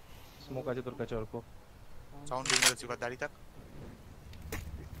স্মোক আছে তোর কাছে অল্প সাউন্ড মেরেছি বা দাঁড়িয়ে থাক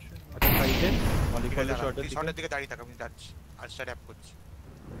আচ্ছা সাইডে মলি ফলে শর্টের দিকে শর্টের দিকে দাঁড়িয়ে থাক আমি যাচ্ছি আর স্টার্ট অ্যাপ করছি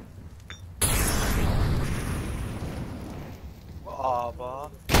বাবা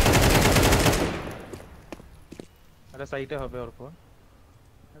আরে সাইডে হবে অল্প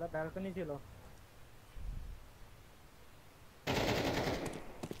এটা ব্যালকনি ছিল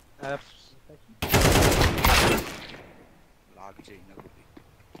অ্যাপস লাগছেই না গুলি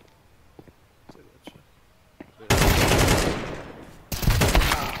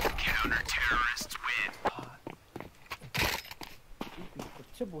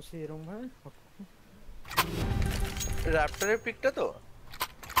পাশে বসে এরকম ভাবে র্যাপটরের পিকটা তো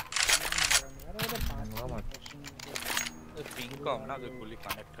আরে ওটা পিং কম না যে গুলি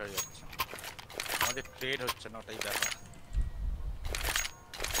কানেক্ট হয়ে যাচ্ছে আমাদের ট্রেড হচ্ছে না ওটাই ব্যাপার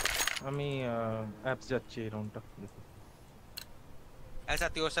আমি অ্যাপস যাচ্ছি এই রাউন্ডটা আচ্ছা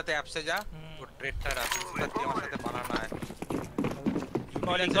তুই ওর সাথে অ্যাপসে যা তোর ট্রেডটা রাখ তুই আমার সাথে বানানো আছে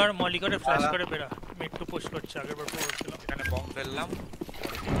মলিগরে ফ্ল্যাশ করে বেরা মিড টু পুশ করছে আগের বার পুরো ছিল এখানে বম ফেললাম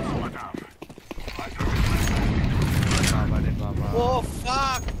বাবারে বাবা ও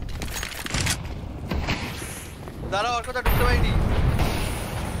ফাক দাঁড়াও আর কথা ঢুকতে পারিনি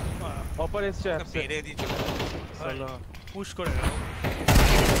অপার এসছে অ্যাপস মেরে দিয়েছে চলো পুশ করে দাও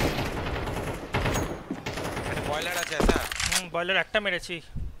এখানে বয়লার আছে আচ্ছা বয়লার একটা মেরেছি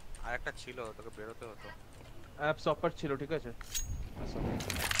আর একটা ছিল তোকে বেরোতে হতো অ্যাপস অপার ছিল ঠিক আছে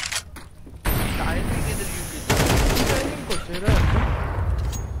টাইমিং এদের ইউপি টাইমিং করছে এরা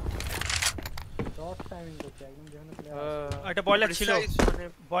ডট টাইমিং করছে একদম যেখানে প্লেয়ার একটা বয়লার ছিল মানে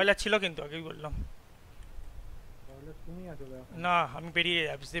বয়লার ছিল কিন্তু আগেই বললাম তাহলে তুমি আছো এখন না আমি বেরিয়ে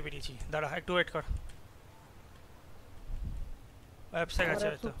অ্যাপস দিয়ে বেরিয়েছি দাঁড়া একটু ওয়েট কর অ্যাপসে গেছে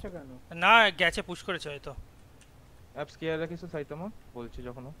হয়তো হচ্ছে কেন না গেছে পুশ করেছে হয়তো অ্যাপস কেয়ার রাখিস সাইতামা বলছি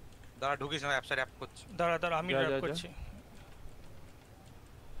যখন দাঁড়া ঢুকিস না অ্যাপসে অ্যাপ করছি দাঁড়া আমি যা, ড্রাইভ যা, যা। করছি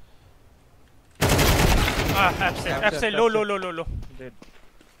অ্যাপসে লো ডেড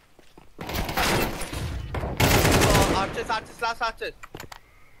আর্চেস লাস্ট আর্চেস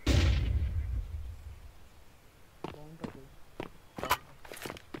কোনটা কই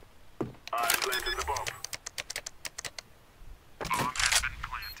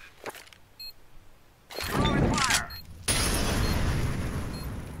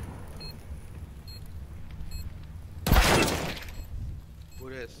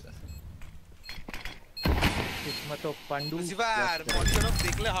ঘুরে এসছে কিসমত পান্ডু লুসিফার মলি টপ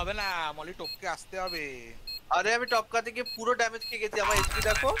দেখলে হবে না মলি টপকে আসতে হবে আরে আমি টপকা থেকে পুরো ড্যামেজ খেয়ে গেছি আমার এইচপি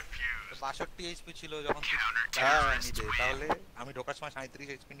দেখো 62 এইচপি ছিল যখন তুই নিতে তাহলে আমি ঢোকার সময়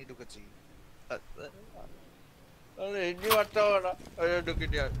 37 এইচপি নিয়ে ঢুকেছি আরে এমনি মারতে হবে না আরে ঢুকে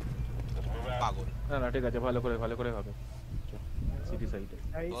নিয়ে আয়। পাগল না ঠিক আছে ভালো করে হবে সিটি সাইডে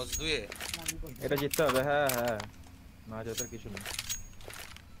 10-2 এ এটা জিততে হবে হ্যাঁ না জেতার কিছু নেই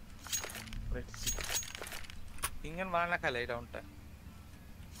লেটস সি ইংল্যান্ড বানানা খেলে এই রাউন্ডটা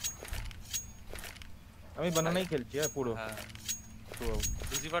আমি বানানাই খেলছি পুরো হ্যাঁ পুরো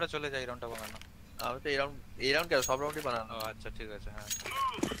লুসিফারও চলে যায় এই রাউন্ডটা বানানো আমি তো এই রাউন্ড কেন সব রাউন্ডই বানানো ও আচ্ছা ঠিক আছে হ্যাঁ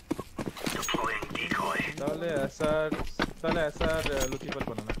তাহলে এসআর লুসিফার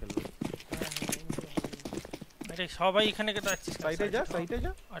বানানা খেলবো আরে সবাই এখানে কেটে যাচ্ছিস সাইডে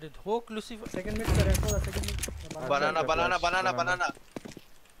যা আরে ধোক লুসিফার সেকেন্ড মিড করে একবার সেকেন্ড মিড বানানা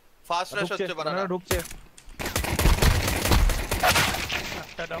ফাস্ট রাশ হচ্ছে বানানা ঢুকছে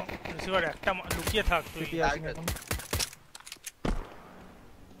একটা দাও লুসিফার একটা লুকিয়ে থাক তুই সিটি আসিং এখন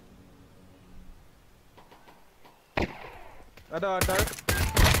আটা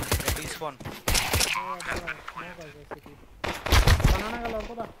রিসপন বানানা গেল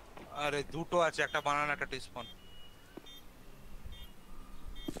কোথা আরে দুটো আছে একটা বানানা একটা রিসপন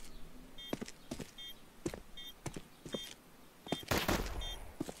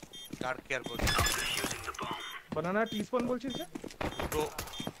ডার্ক কেয়ার করছি বানানা টিস্পুন বলছিস যে দুটো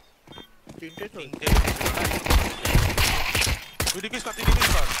তিনটে তো তিনটে তুই ডিপিস কর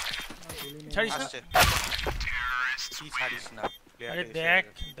ছাড়িস না আসছে কি ছাড়িস না আরে দেখ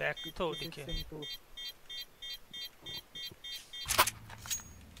তো ওদিকে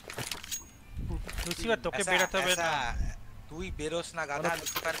লুসিফার তোকে বেরাতে হবে না তুই বেরোস না গাধা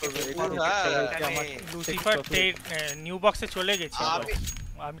লুসিফারকে লুসিফার নিউ বক্সে চলে গেছে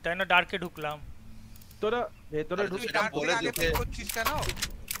আমি তাই না ডার্কে ঢুকলাম তোরা ভেতরে তুই ঢুকে ডার্ক বলে আগে পিক করছিস কেন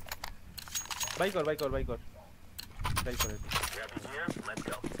বাই কর ট্রাই করে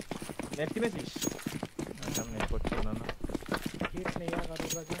নেট কিনেছিস সামনে করছিস না হিট নেই আর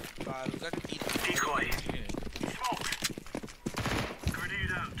কারোর কাছে কালকে কি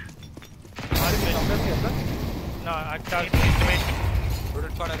আর কি সামনে কি আছে না একটা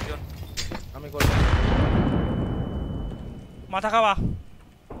রোটেট কর একজন আমি করব মাথা খাওয়া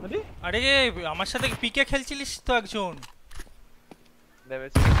আরে আরে আমার সাথে পিকে খেলছিলিস তো একজন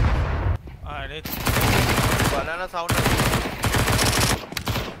ড্যামেজ আরে বানানা সাউন্ড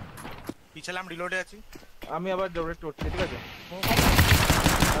পিছলাম রিলোডে আছি আমি আবার ডাইরেক্ট করছি ঠিক আছে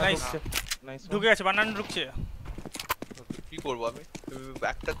নাইস নাইস ঢুকে গেছে বানান ঢুকছে কি করব আমি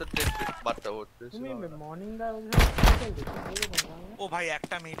একটা তো টেস্ট মারতে হচ্ছে তুমি মর্নিং দা ও ভাই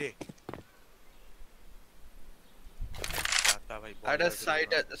একটা মিডে তা ভাই আরে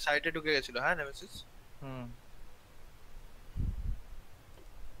সাইডে ঢুকে গেছিল হ্যাঁ নেমেসিস হুম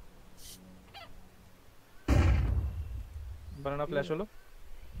বানানা ফ্ল্যাশ হলো।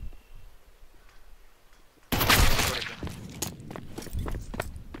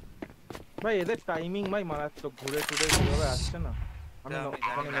 ভাই এদের টাইমিং ভাই মারাত্মক, ঘুরে টুরে কিভাবে আসছে না। আমি আমি ওখানে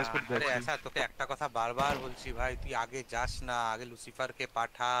জানি না। মেসকুট আরে দেখছি। ऐसा তোকে একটা কথা বারবার বলছি ভাই, তুই আগে যাস না, আগে লুসিফারকে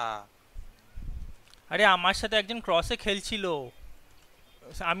পাঠা। আরে আমার সাথে একজন ক্রসে খেলছিল,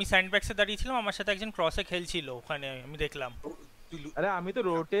 আমি স্যান্ডব্যাগসে দাঁড়িয়েছিলাম, আমার সাথে একজন ক্রসে খেলছিল ওখানে, আমি দেখলাম। আরে আমি তো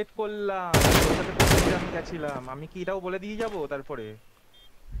রোটেট করলাম, ওর সাথে প্রথমে আমি গেছিলাম, আমি কি এটাও বলে দিয়ে যাব তারপরে?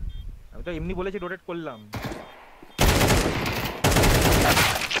 আমি তো এমনি বলেছি রোটেট করলাম।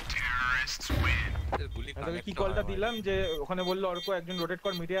 গুলি আমি তোকে কি কলটা দিলাম যে ওখানে বললো অর্ক একজন রোটেট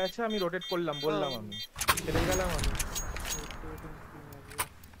কর মিডে আছে, আমি রোটেট করলাম, বললাম আমি চলে গেলাম আমি।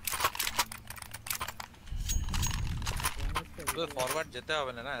 তো ফরওয়ার্ড যেতে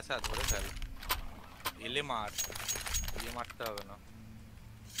হবে না, ऐसा ধরে ফেল, এলে মার, দিয়ে মারতে হবে না।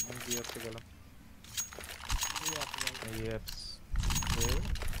 আমি ডিএফসে গেলাম। এফস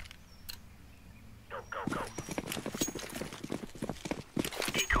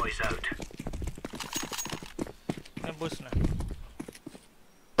বস না।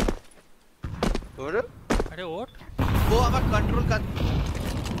 ওরে আরে ওঠ। ও আমার কন্ট্রোল কাজ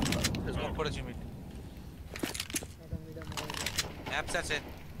স্মোক করেছি মিড। অ্যাপস আছে,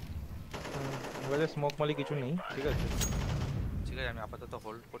 এবারে স্মোক মালি কিছু নেই, ঠিক আছে ঠিক আছে আমি আপাতত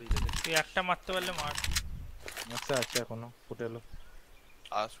হোল্ড করি দেখে। তুই একটা মারতে পারলে মার। আচ্ছা আচ্ছা এখনো ফুটে এলো।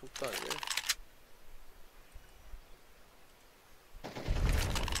 আসুক আগে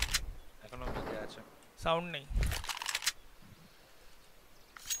এখনো মিডে আছে। সাউন্ড নেই।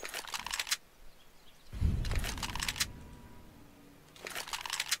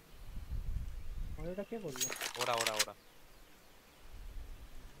 ওটা কে বললো? ওরা ওরা ওরা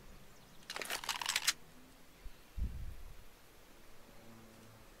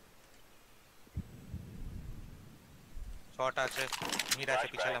শর্ট আছে, মিড আছে,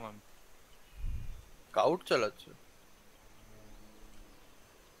 পিছালাম আমি। কাউট চালাচ্ছে।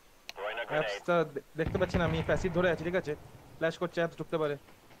 অ্যাপসটা দেখতে পাচ্ছি না, আমি প্যাসিভ ধরে আছি, ঠিক আছে ফ্ল্যাশ করছে, অ্যাপস ঢুকতে পারে।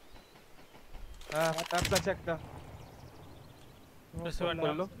 হ্যাঁ অ্যাপস আছে একটা, বুঝতে পারলাম,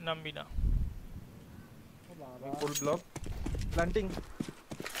 বললো? নামবি না। ও বাবা, ফুল ব্লক প্ল্যান্টিং।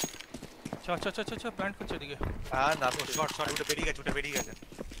 চ চ চ চ চ প্ল্যান্ট করছে ওদিকে। হ্যাঁ না শর্ট শর্ট উঠে বেরিয়ে গেছে, উঠে বেরিয়ে গেছে।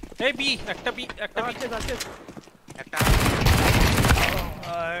 এই বি, একটা বি, একটা বি। আছে আছে একটা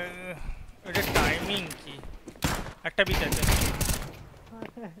এটা টাইমিং কি? একটা বিট আছে।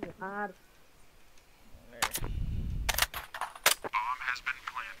 আর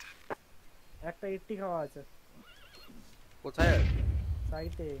একটা 80 খাওয়া আছে কোথায় আছে?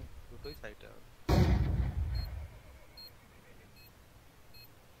 সাইটে। দুটোই সাইডে।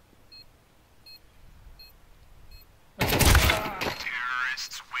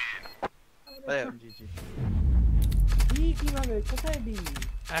 জি জি বি কিভাবে, কোথায় বি?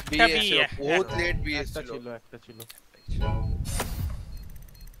 একটা বি, বহুত লেট বি একটা ছিল। ছিল একটা ছিল।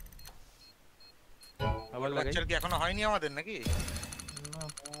 আবার লাগাই লেকচার কি এখনো হয়নি আমাদের নাকি? না,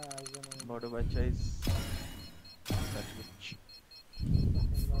 একজন বড় বাচ্চা ইজ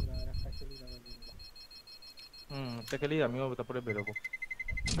একটা খেলি যাবে। একটা খেলি আমিও তারপরে বেরোবো।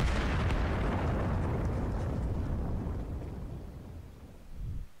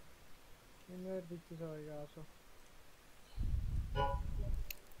 ইনভাইট দিচ্ছি সবাইকে, আসো।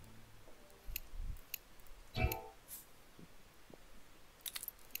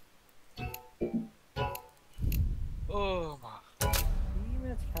 ও মা, কি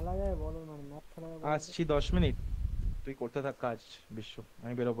ম্যাচ খেলা যায় বলো না, ম্যাচ খেলা যায় বলো তো? আসছি 10 মিনিট, তুই করতে থাক কাজ বিশ্ব,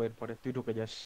 আমি বেরোবো এরপরে, তুই ঢুকে যাস।